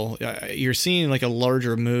overall, you're seeing like a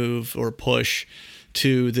larger move or push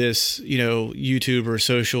to this, YouTube or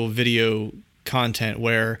social video content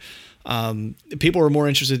where people are more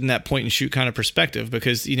interested in that point and shoot kind of perspective,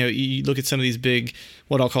 because you look at some of these big,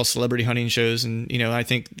 what I'll call celebrity hunting shows, and I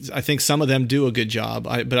think some of them do a good job,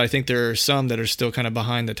 but I think there are some that are still kind of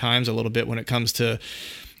behind the times a little bit when it comes to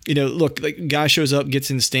look, like, guy shows up, gets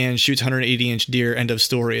in stand, shoots 180-inch deer, end of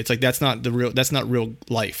story. It's like that's not real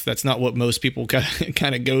life. That's not what most people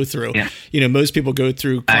kind of go through. Yeah. Most people go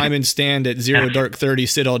through climb in stand at 0 dark 30,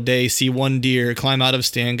 sit all day, see one deer, climb out of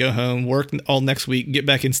stand, go home, work all next week, get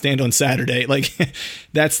back in stand on Saturday. Like,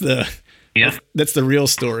 that's the real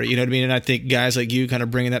story. You know what I mean? And I think guys like you kind of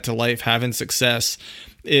bringing that to life, having success,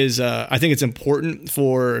 is I think it's important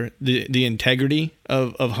for the integrity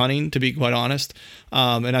of hunting, to be quite honest.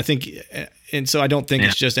 And I think, and so I don't think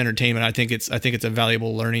it's just entertainment. I think it's a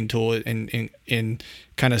valuable learning tool, and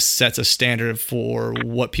kind of sets a standard for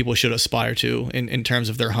what people should aspire to in terms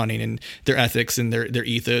of their hunting and their ethics and their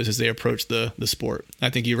ethos as they approach the sport.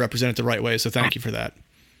 I think you represent it the right way. So thank you for that.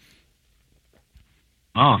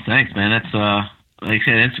 Oh, thanks, man. That's like I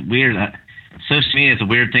said, it's weird. Social media is a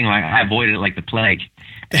weird thing. Like, I avoid it like the plague,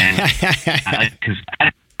 and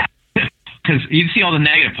because you see all the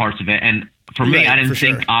negative parts of it, and for me, I didn't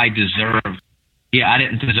think I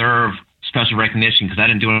didn't deserve special recognition because I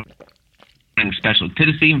didn't do anything special. To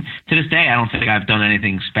this day, I don't think I've done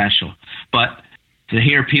anything special. But to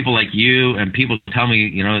hear people like you and people tell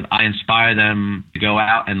me, I inspire them to go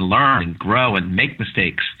out and learn and grow and make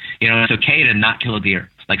mistakes. It's okay to not kill a deer.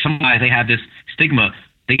 Like, some guys, they have this stigma.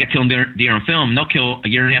 They get killed deer on film, and they'll kill a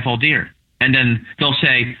 1.5-year-old deer. And then they'll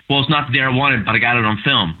say, well, it's not the deer I wanted, but I got it on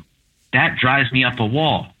film. That drives me up a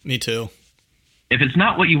wall. Me too. If it's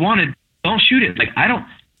not what you wanted, don't shoot it.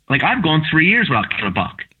 I've gone 3 years without killing a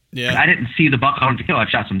buck. Yeah. I didn't see the buck I wanted to kill. I've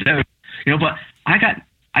shot some does, but I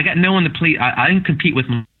got no one to please. I didn't compete with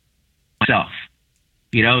myself,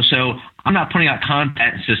 so I'm not putting out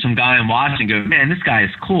content so some guy I'm watching go, man, this guy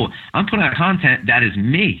is cool. I'm putting out content that is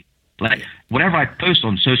me. Like, whatever I post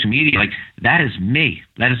on social media, like, that is me.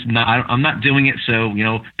 That is not. I'm not doing it so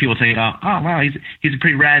people think, oh wow, he's a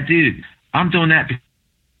pretty rad dude. I'm doing that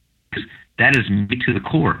because that is me to the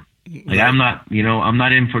core. Like, I'm not I'm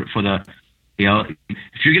not in for the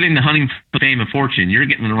if you're getting the hunting fame and fortune, you're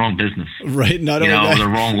getting in the wrong business. Right. Not only that, the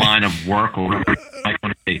wrong line of work or whatever you might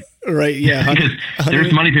want to be. Right. Yeah. Because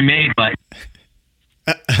there's money to be made, but.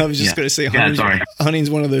 I was just going to say, hunting's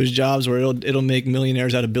one of those jobs where it'll make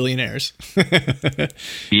millionaires out of billionaires.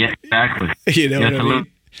 Yeah, exactly. What I mean?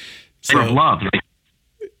 So, love.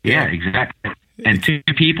 Yeah, exactly. And two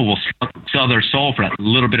people will sell their soul for that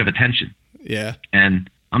little bit of attention. Yeah. And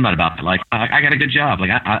I'm not about that. Like, I got a good job. Like,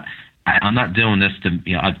 I'm not doing this to,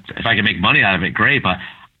 if I can make money out of it, great. But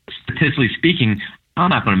statistically speaking, I'm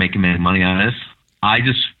not going to make any money on this. I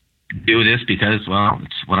just do this because, well,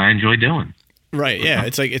 it's what I enjoy doing. Right. Yeah.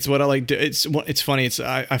 It's what I like. It's funny.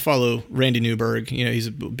 I follow Randy Newberg. He's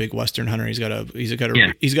a big Western hunter. He's got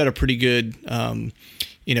a pretty good,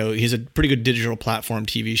 he has a pretty good digital platform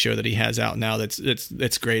TV show that he has out now.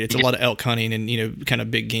 That's great. It's a lot of elk hunting and, kind of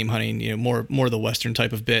big game hunting, more the Western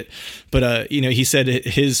type of bit. But, he said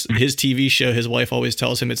his TV show, his wife always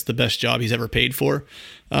tells him it's the best job he's ever paid for.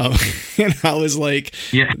 And I was like,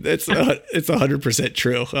 yeah, it's 100%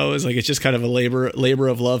 true. I was like, it's just kind of a labor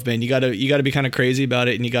of love, man. You gotta be kind of crazy about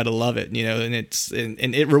it, and you gotta love it, and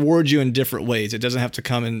it rewards you in different ways. It doesn't have to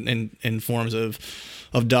come in forms of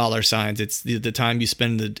dollar signs. It's the time you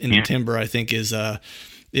spend in the timber, I think, is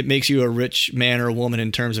it makes you a rich man or woman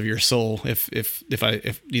in terms of your soul. If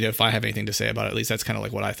I have anything to say about it, at least that's kind of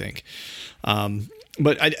like what I think.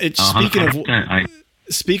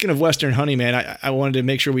 Speaking of Western hunting, man, I wanted to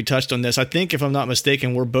make sure we touched on this. I think, if I'm not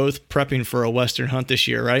mistaken, we're both prepping for a Western hunt this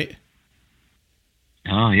year, right?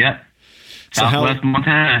 Oh, yeah. Southwest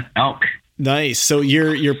Montana elk. Nice. So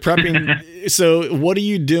you're prepping. So what are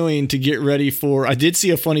you doing to get ready for? I did see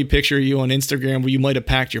a funny picture of you on Instagram where you might have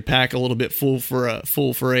packed your pack a little bit full for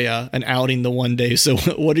an outing the one day. So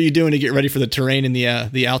what are you doing to get ready for the terrain and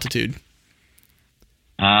the altitude?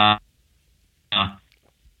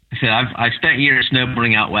 So I've spent years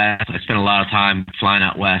snowboarding out west. I spent a lot of time flying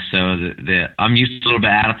out west, so I'm used to a little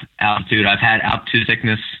bit of altitude. I've had altitude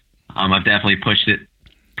sickness. I've definitely pushed it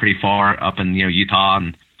pretty far up in Utah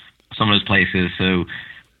and some of those places. So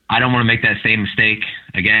I don't want to make that same mistake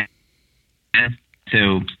again.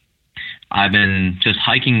 So I've been just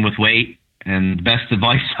hiking with weight, and the best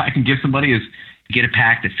advice I can give somebody is get a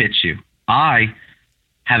pack that fits you. I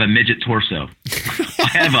have a midget torso. I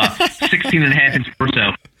have a 16 and a half inch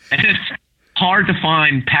torso. And it's hard to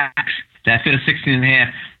find packs that fit a 16 and a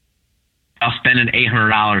half. I'll spend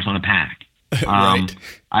 $800 on a pack. Right.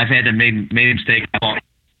 I've had to make a mistake. I bought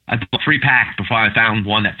 3 packs before I found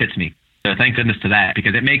one that fits me. So thank goodness to that,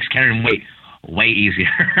 because it makes carrying weight way easier.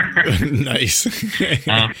 Nice.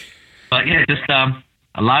 But yeah, just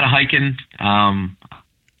a lot of hiking. I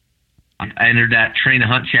entered that train to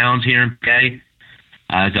hunt challenge here in PA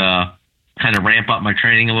as kind of ramp up my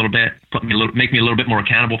training a little bit, make me a little bit more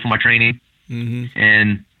accountable for my training. Mm-hmm.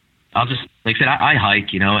 And I'll just, like I said, I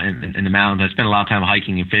hike, in the mountains. I spend a lot of time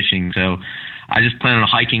hiking and fishing. So I just plan on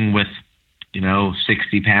hiking with,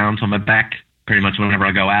 60 pounds on my back pretty much whenever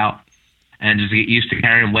I go out, and just get used to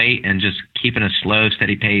carrying weight and just keeping a slow,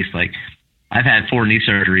 steady pace. Like, I've had 4 knee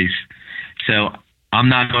surgeries, so I'm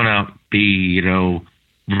not going to be, running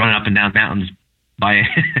up and down mountains by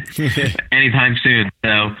anytime soon.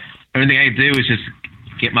 So everything I do is just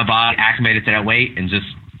get my body acclimated to that weight and just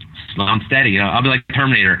slow and steady. I'll be like the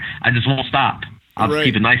Terminator. I just won't stop. I'll just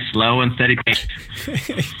keep a nice, slow and steady pace.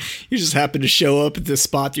 You just happen to show up at the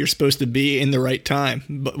spot you're supposed to be in the right time,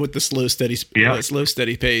 but with the slow, steady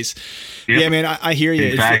pace. Yep. Yeah, man, I hear you.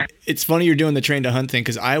 Exactly. It's funny you're doing the train to hunt thing,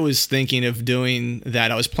 because I was thinking of doing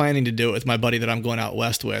that. I was planning to do it with my buddy that I'm going out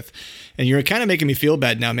west with, and you're kind of making me feel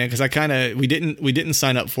bad now, man, because we didn't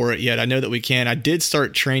sign up for it yet. I know that we can. I did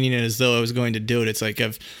start training it as though I was going to do it. It's like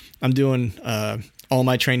I'm doing all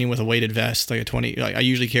my training with a weighted vest, like a 20. Like I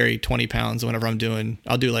usually carry 20 pounds whenever I'll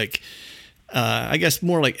do like, I guess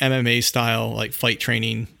more like MMA style, like fight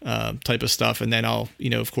training type of stuff. And then I'll,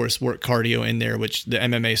 of course, work cardio in there, which the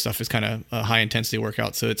MMA stuff is kind of a high intensity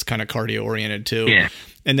workout. So it's kind of cardio oriented too. Yeah.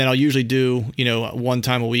 And then I'll usually do, one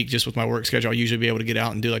time a week, just with my work schedule, I'll usually be able to get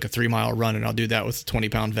out and do like a 3-mile run. And I'll do that with a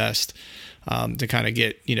 20-pound vest to kind of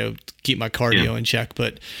get, keep my cardio in check.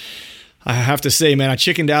 But I have to say, man, I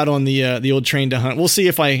chickened out on the old train to hunt. We'll see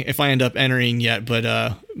if I end up entering yet,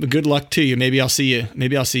 but good luck to you. Maybe I'll see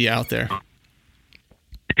you out there.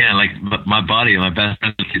 Yeah, like my buddy, my best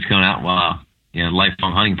friend, he's going out.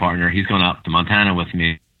 Lifelong hunting partner. He's going out to Montana with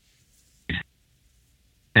me.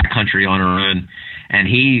 That country on our own, and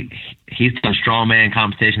he's done strongman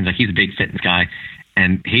competitions. Like, he's a big fitness guy,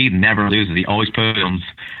 and he never loses. He always podiums.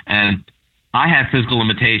 And I have physical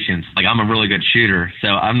limitations. Like, I'm a really good shooter, so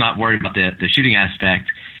I'm not worried about the shooting aspect.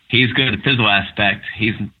 He's good at the physical aspect.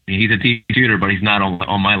 He's a deep shooter, but he's not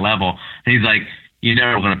on my level. And he's like, "You're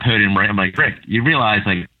never going to podium, right?" I'm like, "Rick, you realize,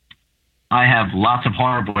 like, I have lots of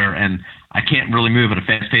hardware and I can't really move at a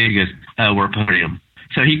fast pace." He goes, "Oh, we're podium."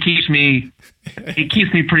 So he keeps me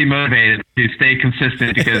pretty motivated to stay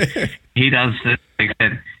consistent, because he does, like I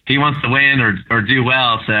said, he wants to win or do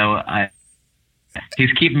well. So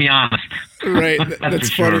he's keeping me honest. Right. That's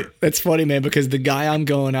funny. Sure. That's funny, man, because the guy I'm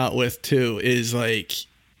going out with too is like,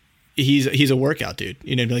 he's a workout dude,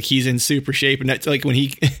 like he's in super shape. And that's like when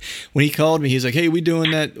he called me, he's like, "Hey, we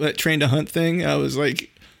doing that train to hunt thing?" I was like,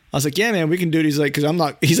 "Yeah, man, we can do it." He's like, I'm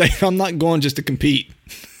not going just to compete.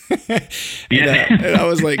 And I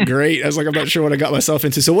was like, great. I was like, I'm not sure what I got myself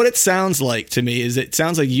into. So what it sounds like to me is it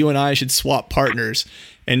sounds like you and I should swap partners,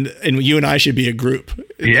 and you and I should be a group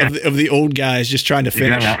of the old guys just trying to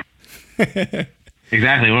finish.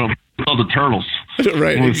 Exactly. We're called the Turtles.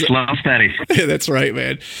 Right. We're slow and steady. That's right,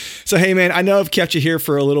 man. So, hey, man, I know I've kept you here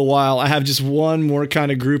for a little while. I have just one more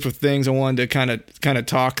kind of group of things I wanted to kind of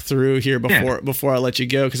talk through here before I let you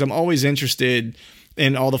go, because I'm always interested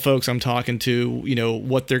in all the folks I'm talking to,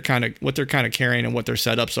 what they're kind of carrying and what their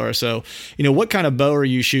setups are. So, what kind of bow are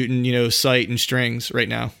you shooting, sight and strings right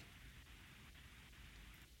now?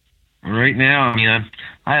 Right now,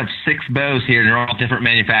 I have 6 bows here. They're all different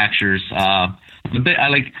manufacturers. I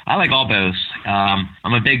like all bows.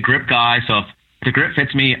 I'm a big grip guy, so if the grip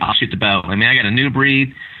fits me, I'll shoot the bow. I got a new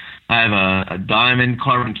breed. I have a Diamond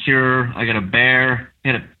Carbon Cure. I got a Bear.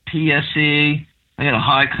 I got a PSE. I got a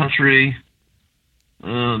High Country.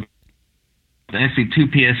 Actually 2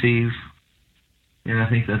 PSEs. Yeah, I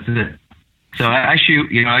think that's it. So I shoot,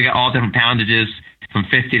 I got all different poundages from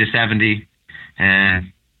 50 to 70.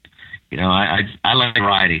 And, I like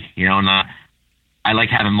variety, and I like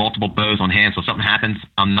having multiple bows on hand. So if something happens,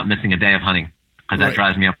 I'm not missing a day of hunting, because that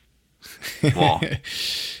drives me up the wall.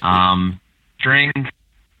 String,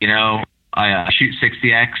 I shoot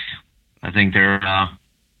 60X. I think they're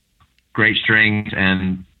great strings,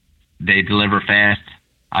 and they deliver fast.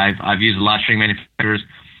 I've used a lot of string manufacturers,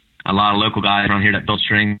 a lot of local guys around here that build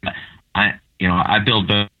strings. I build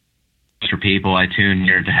bows for people. I tune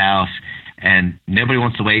here at the house, and nobody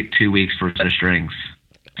wants to wait 2 weeks for a set of strings.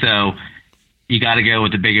 So you got to go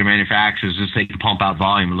with the bigger manufacturers just so they can pump out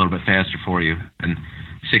volume a little bit faster for you. And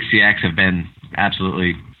 60X have been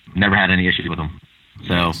absolutely never had any issues with them.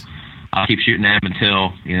 So I'll keep shooting them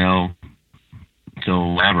until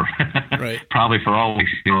ever. Right. Probably for always.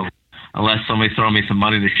 Unless somebody's throwing me some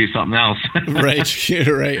money to shoot something else. Right.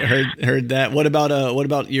 Heard that. What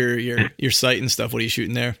about your sight and stuff? What are you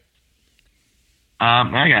shooting there?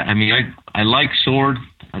 I like Sword.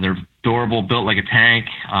 They're durable, built like a tank.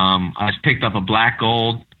 I just picked up a Black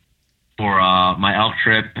Gold for my elk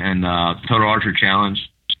trip and Total Archery Challenge.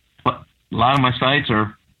 But a lot of my sights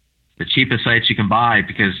are the cheapest sights you can buy,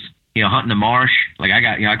 because hunting the marsh, like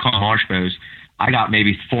I call them marsh bows. I got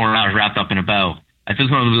maybe 4 hours wrapped up in a bow. If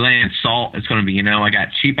it's going to be laying salt, it's going to be, I got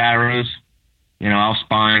cheap arrows. I'll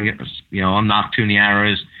spine, I'll knock tune the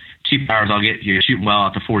arrows. Cheap arrows, I'll get you shooting well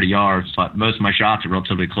out to 40 yards, but most of my shots are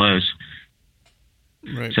relatively close.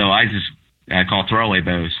 Right. So I call throwaway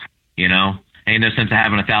bows, Ain't no sense of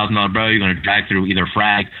having $1,000 bow you're going to drag through either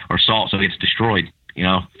frag or salt so it gets destroyed,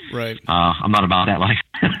 Right. I'm not about that life.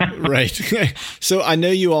 Right. So I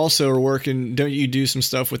know you also are working, don't you do some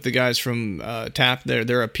stuff with the guys from TAP?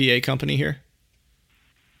 They're a PA company here?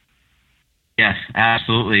 Yes,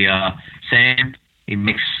 absolutely. Sam, he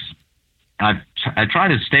makes. I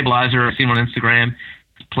tried his stabilizer. I've seen him on Instagram.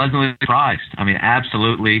 Pleasantly surprised.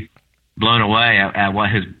 Absolutely blown away at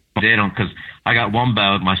what his did on, because I got one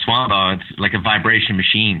bow, my Swan bow. It's like a vibration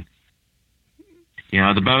machine.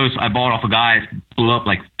 The bows I bought off a guy blew up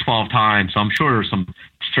like 12 times. So I'm sure there's some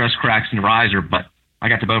stress cracks in the riser, but I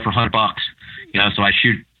got the bow for $100. So I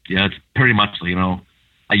shoot. It's pretty much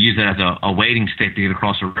I use it as a wading stick to get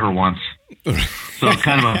across a river once. So it's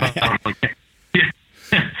kind of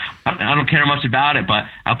I don't care much about it, but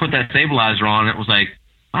I put that stabilizer on. It was like,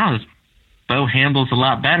 wow, this bow handles a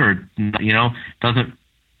lot better. Doesn't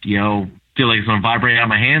feel like it's going to vibrate out of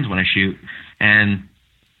my hands when I shoot. And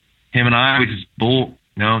him and I, we just bull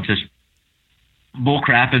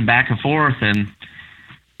crapping back and forth. And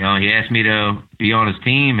he asked me to be on his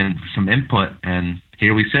team and some input, and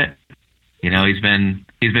here we sit. He's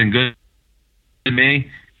been good to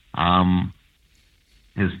me.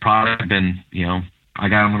 His product has been, I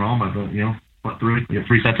got him on all my bows,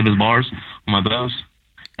 3 sets of his bars on my bows,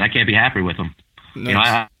 and I can't be happy with them.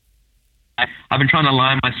 Nice. I've been trying to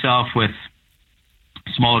align myself with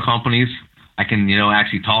smaller companies. I can,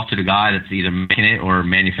 actually talk to the guy that's either making it or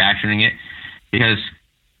manufacturing it, because,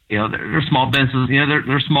 they're small businesses,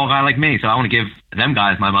 they're a small guy like me, so I want to give them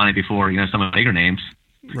guys my money before, some of the bigger names.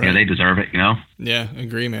 Right. They deserve it, Yeah,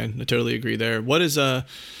 agree, man. I totally agree there. What's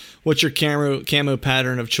your camo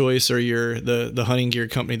pattern of choice, or the hunting gear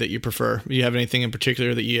company that you prefer? Do you have anything in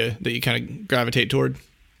particular that you kind of gravitate toward?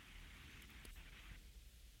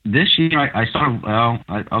 This year, I started. Well,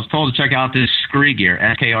 I was told to check out this Skre gear,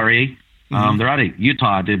 SKRE. Mm-hmm. They're out of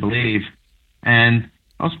Utah, I do believe, and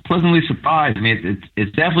I was pleasantly surprised.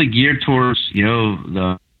 It's definitely geared towards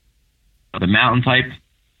the the mountain type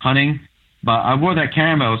hunting. But I wore that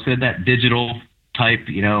camo, so that digital type,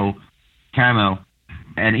 camo.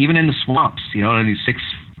 And even in the swamps, only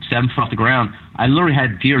 6-7 foot off the ground, I literally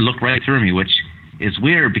had deer look right through me, which is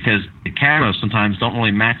weird because the camos sometimes don't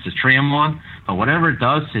really match the tree I'm on. But whatever it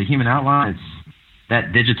does to human outline, it's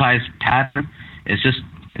that digitized pattern.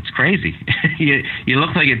 It's crazy. you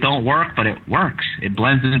look like it don't work, but it works. It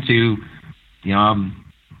blends into,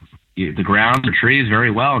 the ground, the trees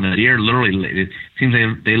very well, and the deer literally, it seems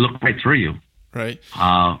they look right through you. Right.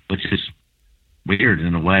 Which is weird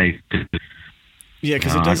in a way. Yeah,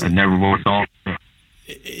 because it doesn't. I never thought.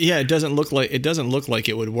 Yeah, it doesn't look like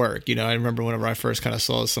it would work. I remember whenever I first kind of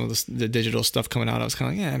saw some of the digital stuff coming out, I was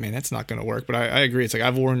kind of like, yeah, man, that's not going to work. But I agree. It's like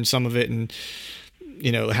I've worn some of it and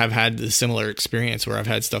have had the similar experience where I've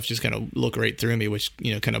had stuff just kind of look right through me, which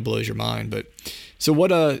kind of blows your mind. But so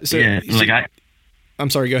what? I'm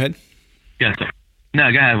sorry. Go ahead. Yeah.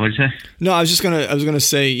 No, go ahead. What'd you say? No, I was gonna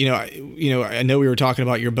say, I know we were talking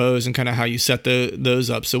about your bows and kind of how you set those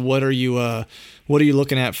up. So what are you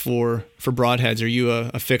looking at for broadheads? Are you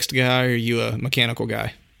a fixed guy or are you a mechanical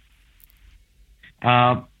guy?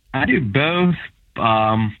 I do both.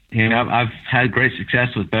 I've had great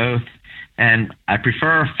success with both, and I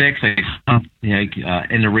prefer fixed. In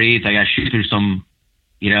the reeds, I got to shoot through some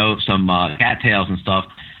cattails and stuff.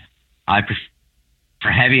 I prefer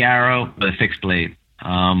heavy arrow with a fixed blade.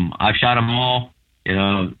 I've shot them all.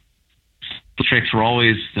 Tricks were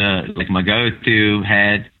always like my go-to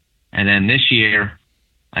head. And then this year,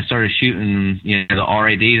 I started shooting the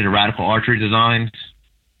RAD, the Radical Archery Designs,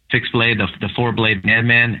 fixed blade, the 4-blade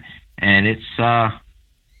Madman, and it's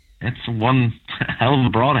one hell of a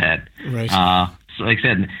broadhead. Right. So like I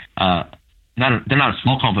said, they're not a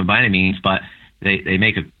small company by any means, but they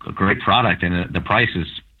make a great product, and the price is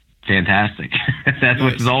fantastic. That's nice.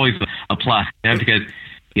 Which is always a plus, because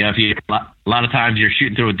if you a lot of times you're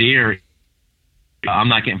shooting through a deer, I'm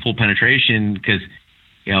not getting full penetration because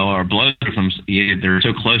or blows from they're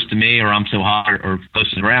so close to me, or I'm so hot or close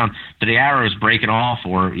to the ground, but the arrow is breaking off,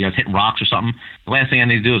 or it's hitting rocks or something. The last thing I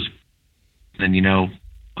need to do is then a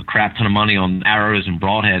crap ton of money on arrows and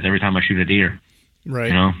broadheads every time I shoot a deer.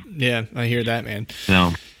 Right. Yeah, I hear that, man.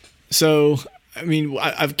 So I mean,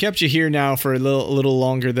 I've kept you here now for a little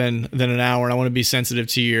longer than an hour, and I want to be sensitive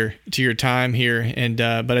to your time here. And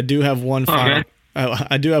but I do have one final.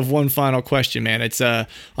 I do have one final question, man. It's I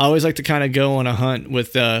always like to kind of go on a hunt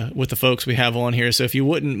with the folks we have on here. So if you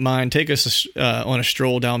wouldn't mind, take us on a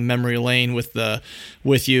stroll down memory lane with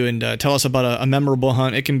you, and tell us about a memorable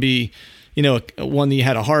hunt. It can be one that you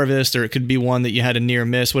had a harvest, or it could be one that you had a near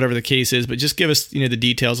miss, whatever the case is, but just give us, the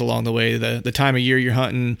details along the way, the time of year you're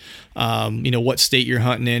hunting, what state you're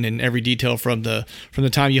hunting in, and every detail from the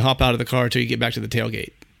time you hop out of the car till you get back to the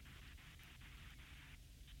tailgate.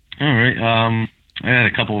 All right. I had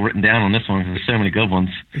a couple written down on this one because there's so many good ones.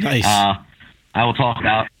 Nice. I will talk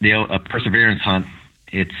about a perseverance hunt.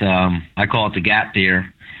 It's, I call it the gap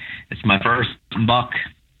deer. It's my first buck.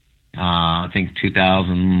 I think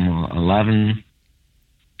 2011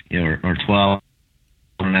 or 12,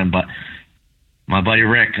 but my buddy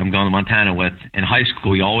Rick, I'm going to Montana with. In high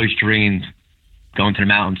school, we always dreamed going to the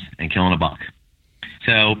mountains and killing a buck.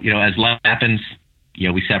 So, as life happens,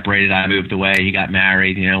 we separated. I moved away. He got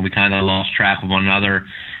married. We kind of lost track of one another.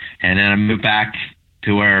 And then I moved back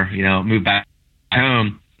to where, moved back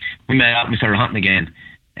home. We met up and we started hunting again.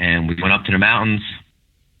 And we went up to the mountains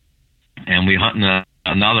and we hunting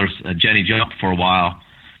another Jenny Jump for a while.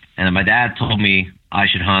 And then my dad told me I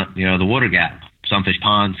should hunt, the Water Gap, Sunfish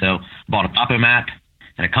Pond. So I bought a topo map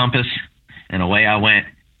and a compass, and away I went.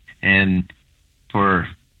 And for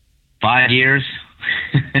 5 years,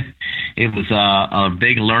 it was a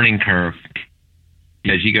big learning curve,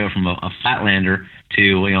 because you go from a flatlander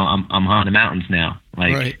to, I'm hunting the mountains now.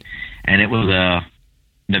 Right. And it was a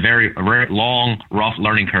very long, rough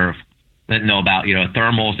learning curve. Didn't know about,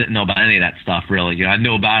 thermals, didn't know about any of that stuff, really. I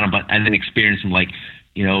knew about them, but I didn't experience them like,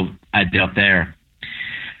 I did up there.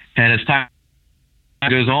 And as time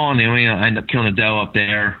goes on, I end up killing a doe up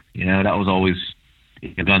there. That was always,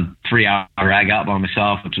 I've done 3-hour drag out by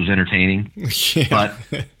myself, which was entertaining. Yeah. But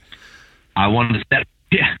I wanted to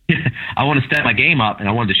step my game up, and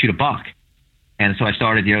I wanted to shoot a buck. And so I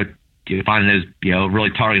started, finding those,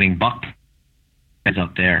 really targeting buck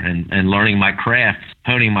up there, and learning my craft,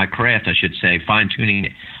 honing my craft, I should say, fine-tuning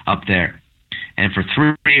it up there. And for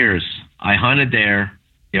 3 years, I hunted there,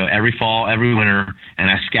 every fall, every winter, and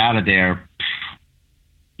I scouted there,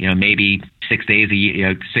 maybe 6 days a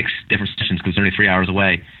year, 6 different sessions, because it's only 3 hours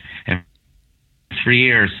away. And for 3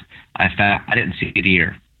 years, I didn't see a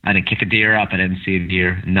deer. I didn't kick a deer up. I didn't see a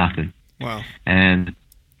deer, nothing. Wow. And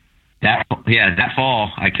that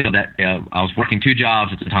fall, I killed that. I was working 2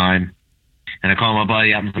 jobs at the time, and I called my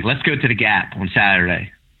buddy up and was like, let's go to the Gap on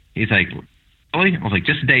Saturday. He's like, really? I was like,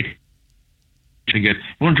 just a day. He goes,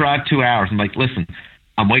 we're going to drive 2 hours. I'm like, listen,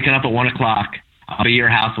 I'm waking up at 1 o'clock. I'll be at your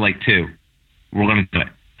house at like 2. We're going to do it.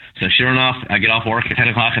 So sure enough, I get off work at 10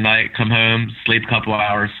 o'clock at night, come home, sleep a couple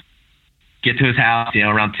hours, get to his house,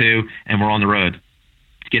 around 2, and we're on the road.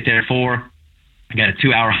 Get there at 4. I got a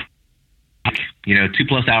 2-hour hike,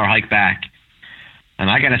 2+ hour hike back. And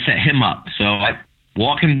I got to set him up. So I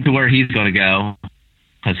walk him to where he's going to go,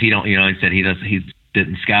 because he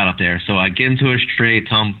didn't scout up there. So I get into a tree,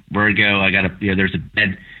 tell him where to go. I got there's a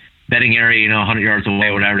bedding area, 100 yards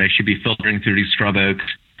away, whatever. They should be filtering through these scrub oaks.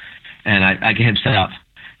 And I get him set up.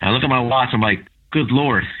 And I look at my watch. I'm like, good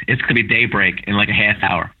Lord, it's going to be daybreak in like a half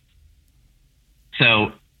hour.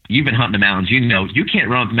 So you've been hunting the mountains. You can't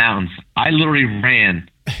run up the mountains. I literally ran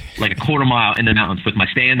like a quarter mile in the mountains with my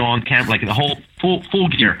stand on camera, like the whole full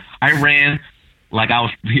gear. I ran like I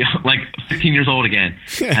was like 15 years old again.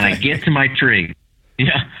 And I get to my tree.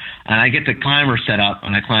 Yeah. And I get the climber set up,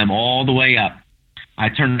 and I climb all the way up. I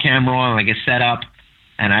turn the camera on, and I get set up,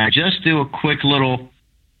 and I just do a quick little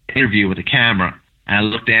interview with the camera. And I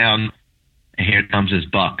look down, and here comes this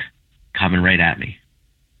buck coming right at me.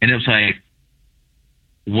 And it was like,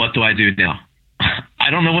 what do I do now? I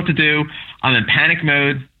don't know what to do. I'm in panic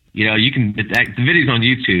mode. The video's on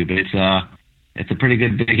YouTube. It's a pretty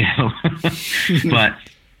good video. But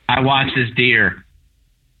I watched this deer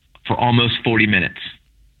for almost 40 minutes.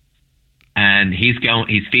 And he's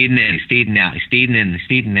feeding in, he's feeding out, he's feeding in, he's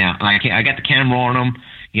feeding out. And I got the camera on him.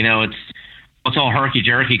 It's all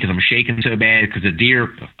herky-jerky because I'm shaking so bad because the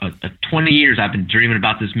deer, 20 years I've been dreaming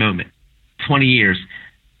about this moment. 20 years.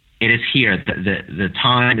 It is here. The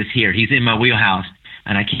time is here. He's in my wheelhouse,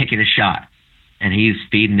 and I can't get a shot. And he's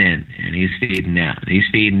feeding in, and he's feeding out, and he's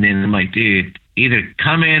feeding in. And I'm like, dude, either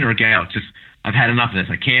come in or get out. I've had enough of this.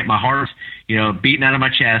 I can't. My heart's, beating out of my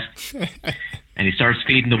chest. And he starts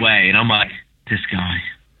feeding away, and I'm like, this guy.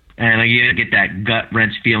 And I get that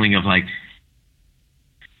gut-wrench feeling of like,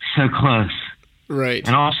 so close. Right.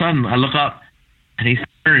 And all of a sudden, I look up, and he's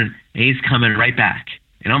turning, and he's coming right back.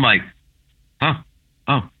 And I'm like, oh,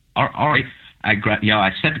 all right. I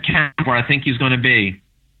set the camera where I think he's going to be,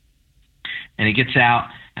 and he gets out,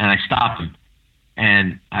 and I stop him,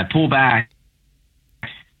 and I pull back,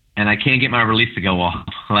 and I can't get my release to go off.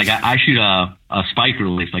 Like I shoot a spike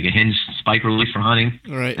release, like a hinge spike release for hunting,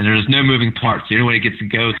 right. And there's no moving parts. The only way it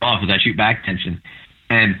goes off is I shoot back tension,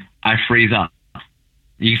 and I freeze up.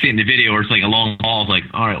 You can see it in the video where it's like a long ball. It's like,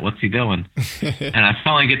 all right, what's he doing? And I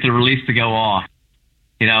finally get the release to go off.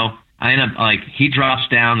 I end up like he drops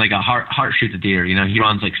down like a heart shoot the deer. He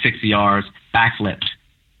runs like 60 yards, backflips,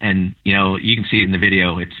 and you can see it in the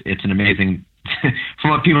video. It's an amazing.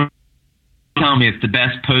 From what people tell me, it's the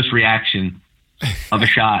best post reaction of a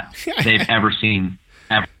shot they've ever seen.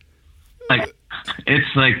 Ever. Like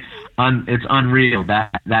it's unreal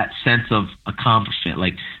that sense of accomplishment.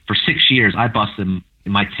 Like for 6 years, I busted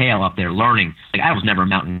my tail up there learning. Like I was never a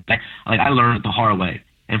mountain guy. Like I learned it the hard way.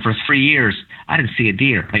 And for 3 years, I didn't see a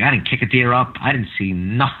deer. Like I didn't kick a deer up. I didn't see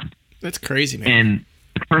nothing. That's crazy, man.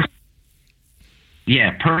 And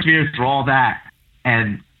persevered through all that.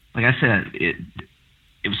 And like I said, it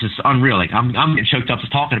was just unreal. Like I'm getting choked up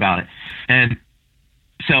just talking about it. And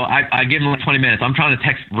so I give him like 20 minutes. I'm trying to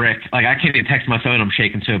text Rick. Like I can't even text my phone. I'm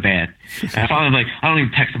shaking so bad. And I finally like, I don't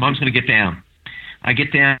even text him. I'm just going to get down. I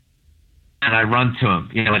get down and I run to him,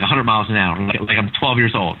 like 100 miles an hour. Like I'm 12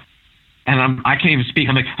 years old. And I can't even speak.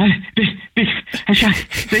 I'm like, big.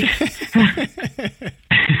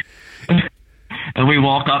 And we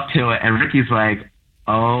walk up to it, and Ricky's like,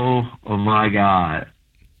 oh my God.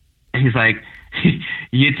 And he's like,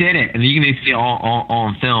 you did it. And you can see it all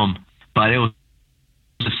on film, but it was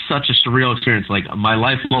just such a surreal experience. Like my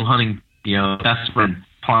lifelong hunting, best friend,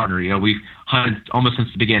 partner, we've hunted almost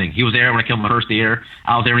since the beginning. He was there when I killed my first deer.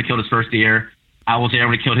 I was there when he killed his first deer. I was there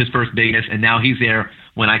when he killed his first biggest, and now he's there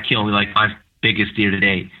when I killed like my biggest deer to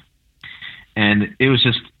date. And it was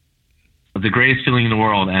just the greatest feeling in the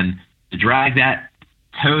world. And to drag that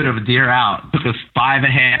toad of a deer out took us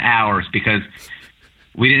 5.5 hours because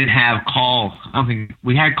we didn't have call. I don't think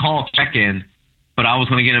we had call check-in, but I was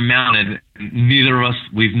going to get him mounted. Neither of us,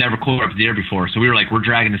 we've never called up a deer before. So we were like, we're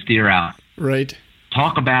dragging this deer out. Right.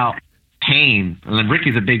 Talk about pain. And then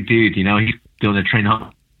Ricky's a big dude, he's doing the train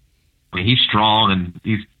hunt. I mean, he's strong and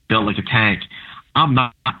he's built like a tank. I'm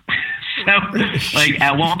not. So, like,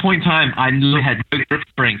 at one point in time, I literally had no grip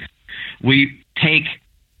strength. We take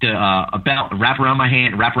a belt, wrap around my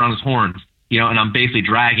hand, wrap around his horns, and I'm basically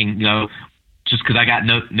dragging, just because I got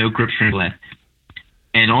no grip strength left.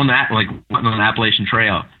 And on that, like on the Appalachian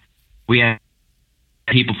Trail, we had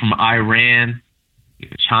people from Iran,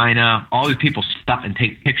 China, all these people stop and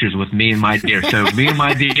take pictures with me and my deer. So me and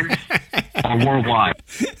my deer are worldwide.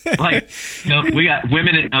 Like, we got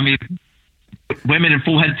women in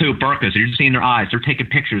full head to burqas. You're just seeing their eyes. They're taking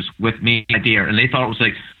pictures with me and my deer, and they thought it was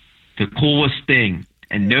like the coolest thing.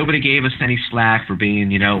 And nobody gave us any slack for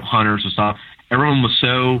being, hunters or stuff. Everyone was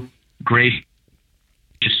so gracious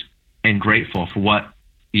and grateful for what,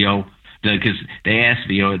 because they asked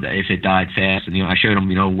me, if it died fast, and I showed them,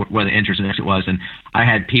 where the entrance and exit was, and I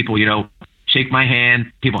had people, shake my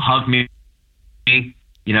hand, people hug me, some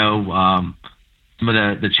of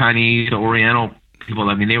the Chinese, the Oriental people.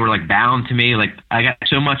 I mean, they were like bound to me. Like, I got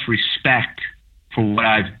so much respect for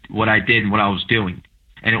what I did and what I was doing,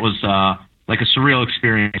 and it was like a surreal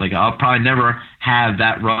experience. Like, I'll probably never have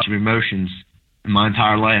that rush of emotions in my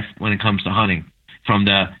entire life when it comes to hunting. From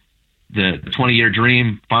the 20-year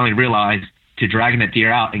dream finally realized to dragging that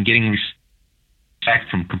deer out and getting respect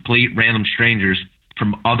from complete random strangers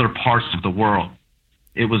from other parts of the world.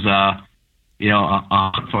 It was a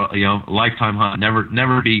lifetime hunt,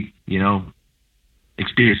 never be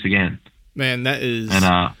experienced again. Man, that is, and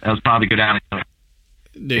that was probably go down.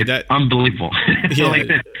 Dude, it's unbelievable.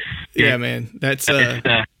 Yeah, man, that's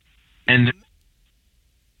and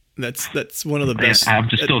that's one of the best. I'm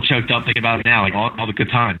just still choked up thinking about it now, like all the good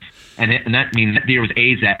times. And that deer was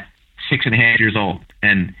aged at 6.5 years old.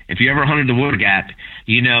 And if you ever hunted the Wood Gap,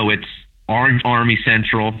 it's Orange Army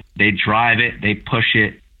Central. They drive it, they push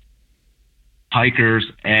it, hikers,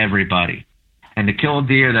 everybody. And to kill a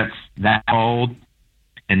deer that's that old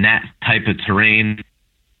and that type of terrain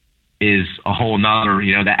is a whole nother,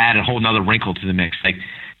 that add a whole nother wrinkle to the mix. Like,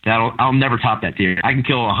 I'll never top that deer. I can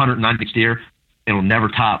kill a 196 deer. It'll never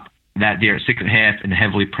top that deer at 6.5 and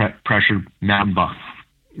heavily pressured mountain buck.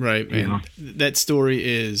 Right, man. That story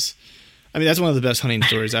is, that's one of the best hunting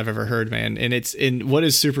stories I've ever heard, man. And what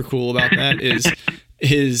is super cool about that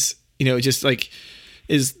is just like,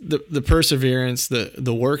 is the perseverance,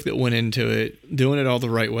 the work that went into it, doing it all the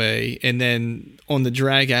right way. And then on the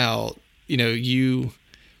drag out, you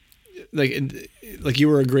you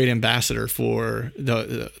were a great ambassador for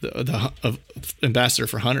the ambassador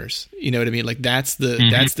for hunters. You know what I mean? Like, that's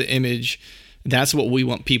the image. That's what we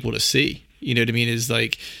want people to see. You know what I mean? Is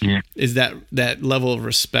like, is that level of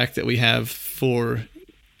respect that we have for,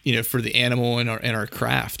 for the animal and our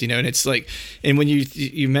craft, and it's like, and when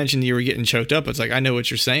you mentioned you were getting choked up, it's like, I know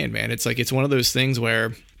what you're saying, man. It's like, it's one of those things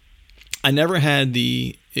where I never had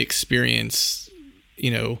the experience,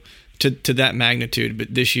 to that magnitude,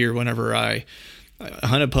 but this year, whenever I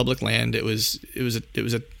hunted public land, it was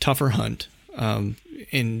a tougher hunt. And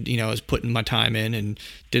I was putting my time in and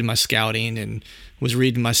did my scouting and was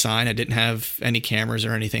reading my sign. I didn't have any cameras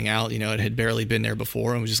or anything out. It had barely been there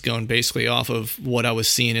before, and was just going basically off of what I was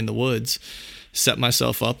seeing in the woods. Set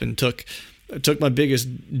myself up and took my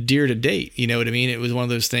biggest deer to date. You know what I mean? It was one of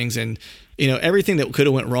those things, and everything that could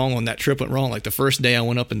have went wrong on that trip went wrong. Like, the first day I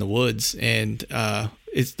went up in the woods, and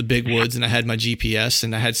it's the big woods, and I had my GPS,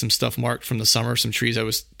 and I had some stuff marked from the summer, some trees I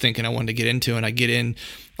was thinking I wanted to get into, and I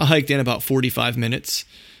hiked in about 45 minutes,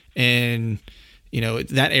 and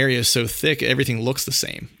that area is so thick, everything looks the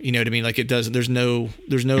same. You know what I mean? Like, it does. There's no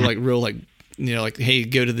like real, like, like, hey,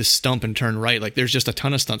 go to this stump and turn right. Like, there's just a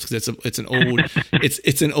ton of stumps because it's an old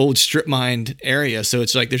it's an old strip mined area. So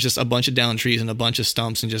it's like there's just a bunch of down trees and a bunch of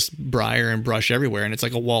stumps and just briar and brush everywhere, and it's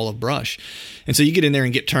like a wall of brush. And so you get in there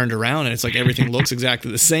and get turned around, and it's like everything looks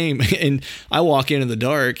exactly the same. And I walk in the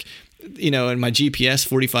dark, and my GPS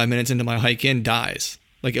 45 minutes into my hike in dies.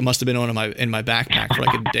 Like, it must have been in my backpack for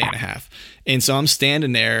like a day and a half. And so I'm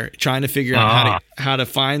standing there trying to figure out how to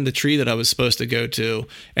find the tree that I was supposed to go to.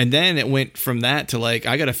 And then it went from that to like,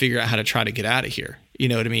 I got to figure out how to try to get out of here. You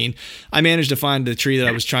know what I mean? I managed to find the tree that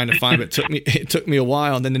I was trying to find, but it took me a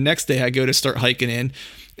while. And then the next day I go to start hiking in,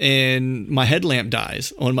 and my headlamp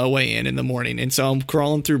dies on my way in the morning. And so I'm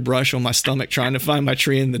crawling through brush on my stomach trying to find my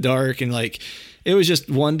tree in the dark, and like, it was just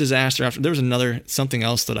one disaster after. There was something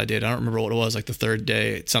else that I did. I don't remember what it was. Like, the third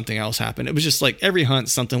day, something else happened. It was just like every hunt,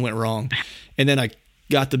 something went wrong. And then I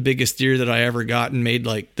got the biggest deer that I ever got and made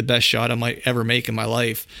like the best shot I might ever make in my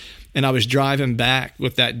life. And I was driving back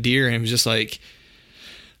with that deer, and it was just like,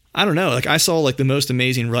 I don't know. Like, I saw like the most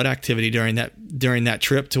amazing rut activity during that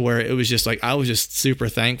trip, to where it was just like, I was just super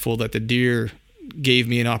thankful that the deer gave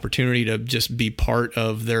me an opportunity to just be part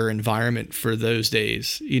of their environment for those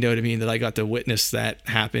days. You know what I mean? That I got to witness that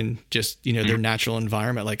happen, just, their natural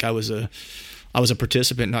environment. Like, I was a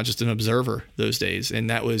participant, not just an observer those days.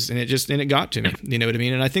 And it got to me, you know what I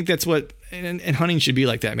mean? And I think that's what and hunting should be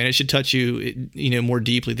like that, man. It should touch you, more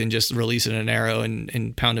deeply than just releasing an arrow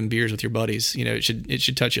and pounding beers with your buddies. It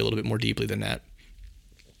should touch you a little bit more deeply than that.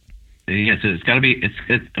 Yes, it's got to be.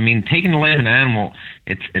 Taking the life of an animal,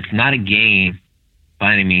 it's not a game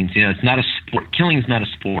by any means. It's not a sport. Killing is not a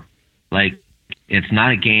sport. Like, it's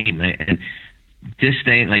not a game. And this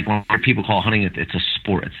day, like when people call hunting, it's a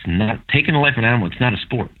sport. It's not taking the life of an animal. It's not a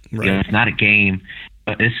sport. Right. It's not a game.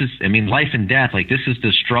 But this is, life and death. Like, this is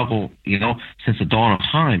the struggle, since the dawn of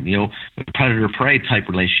time. Predator-prey type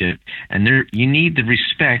relationship, and you need to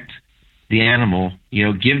respect the animal.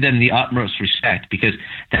 Give them the utmost respect, because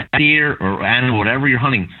that deer or animal, whatever you're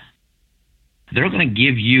hunting, they're going to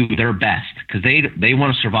give you their best because they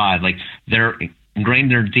want to survive. Like, they're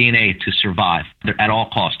ingrained in their DNA to survive. They're at all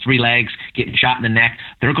costs. 3 legs, getting shot in the neck,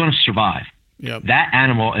 they're going to survive. Yep. That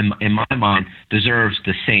animal, in my mind, deserves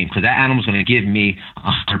the same, because that animal's going to give me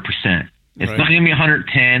 100%. It's not going to give me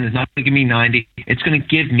 110. It's not going to give me 90. It's going to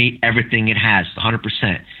give me everything it has, 100%.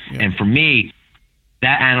 Yep. And for me,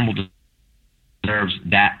 that animal deserves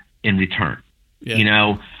that in return.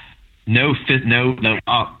 Yep. It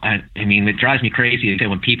drives me crazy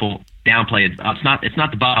when people downplay it. It's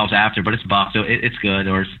not the buck I was after, but it's a buck, so it's good.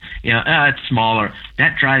 Or it's smaller.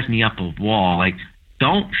 That drives me up a wall. Like,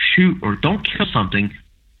 don't shoot or don't kill something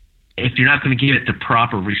if you're not going to give it the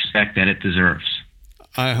proper respect that it deserves.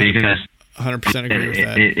 I 100% agree with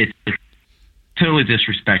that. It's totally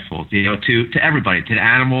disrespectful, to everybody, to the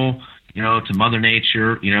animal, to Mother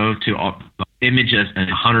Nature, to image as a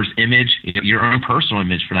hunter's image, your own personal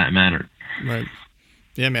image for that matter. Right.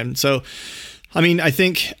 Yeah, man. So, I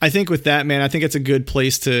think with that, man, I think it's a good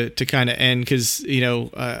place to kind of end, because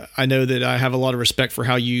I know that I have a lot of respect for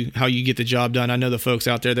how you get the job done. I know the folks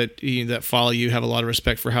out there that follow you have a lot of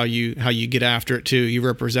respect for how you get after it too. You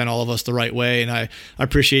represent all of us the right way, and I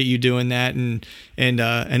appreciate you doing that, and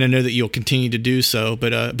I know that you'll continue to do so.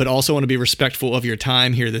 But also want to be respectful of your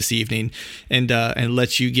time here this evening, and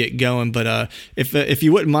let you get going. But if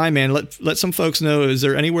you wouldn't mind, man, let some folks know, is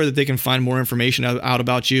there anywhere that they can find more information out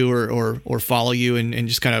about you or follow you and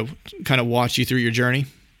just kind of watch you through your journey?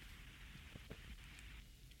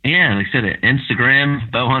 Yeah, like I said,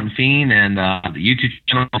 Instagram, Bow Hunting Fiend, and the YouTube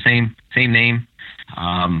channel, same name.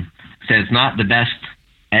 Said it's not the best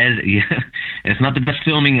it's not the best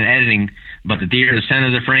filming and editing, but the deer is the center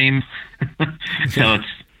of the frame. So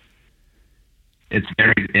it's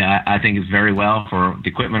very, I think it's very well for the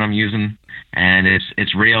equipment I'm using, and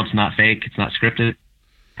it's real. It's not fake. It's not scripted,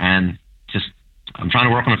 and just I'm trying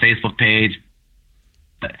to work on a Facebook page.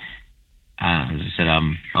 But, as I said,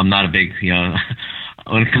 I'm not a big,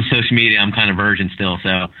 when it comes to social media, I'm kind of virgin still.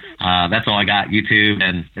 So that's all I got. YouTube,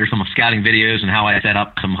 and there's some scouting videos and how I set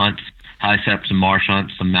up some hunts, how I set up some marsh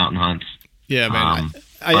hunts, some mountain hunts. Yeah, man.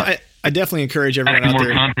 I definitely encourage everyone out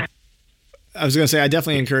there. Content. I was going to say, I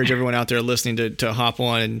definitely encourage everyone out there listening to hop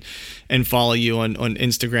on and follow you on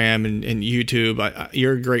Instagram and YouTube.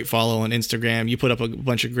 You're a great follow on Instagram. You put up a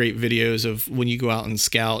bunch of great videos of when you go out and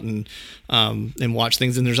scout and watch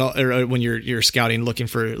things. And when you're scouting, looking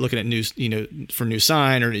at new, for new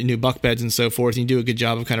sign or new buck beds and so forth. And you do a good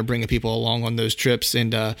job of kind of bringing people along on those trips.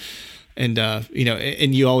 And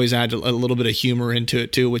you always add a little bit of humor into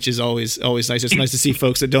it too, which is always nice. It's nice to see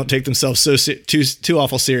folks that don't take themselves so too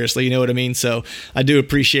awful seriously. You know what I mean? So I do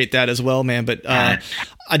appreciate that as well, man. But I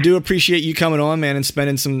do appreciate you coming on, man, and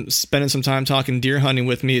spending some time talking deer hunting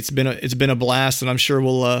with me. It's been a blast, and I'm sure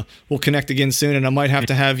we'll connect again soon. And I might have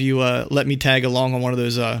to have you let me tag along on one of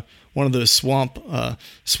those swamp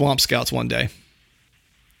scouts one day.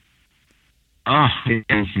 Oh,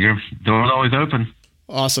 your door's always open.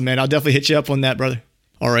 Awesome, man. I'll definitely hit you up on that, brother.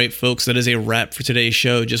 All right, folks, that is a wrap for today's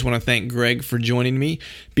show. Just want to thank Greg for joining me.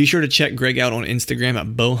 Be sure to check Greg out on Instagram at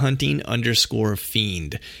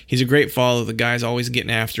bowhunting_fiend. He's a great follow. The guy's always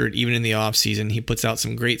getting after it, even in the off season. He puts out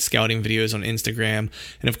some great scouting videos on Instagram.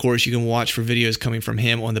 And of course, you can watch for videos coming from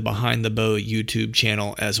him on the Behind the Bow YouTube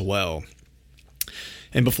channel as well.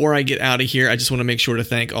 And before I get out of here, I just want to make sure to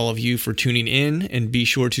thank all of you for tuning in, and be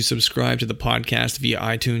sure to subscribe to the podcast via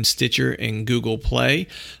iTunes, Stitcher, and Google Play.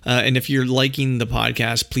 And if you're liking the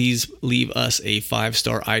podcast, please leave us a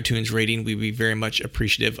 5-star iTunes rating. We'd be very much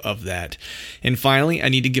appreciative of that. And finally, I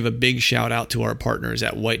need to give a big shout out to our partners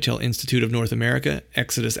at Whitetail Institute of North America,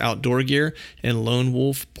 Exodus Outdoor Gear, and Lone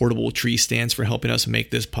Wolf Portable Tree Stands for helping us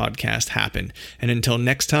make this podcast happen. And until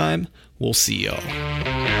next time, we'll see y'all.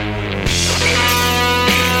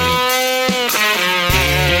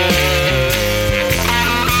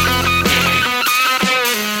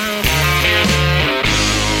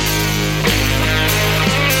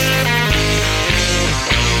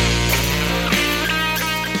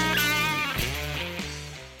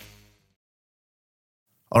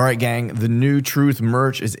 All right, gang, the new Truth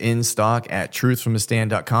merch is in stock at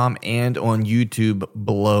truthfromthestand.com and on YouTube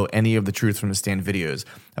below any of the Truth from the Stand videos.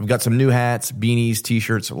 I've got some new hats, beanies,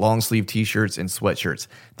 t-shirts, long sleeve t-shirts, and sweatshirts.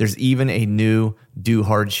 There's even a new Do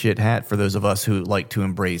Hard Shit hat for those of us who like to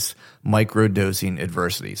embrace micro-dosing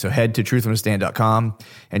adversity. So head to truthfromthestand.com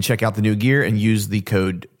and check out the new gear and use the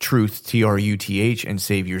code TRUTH, T-R-U-T-H, and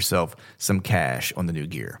save yourself some cash on the new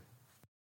gear.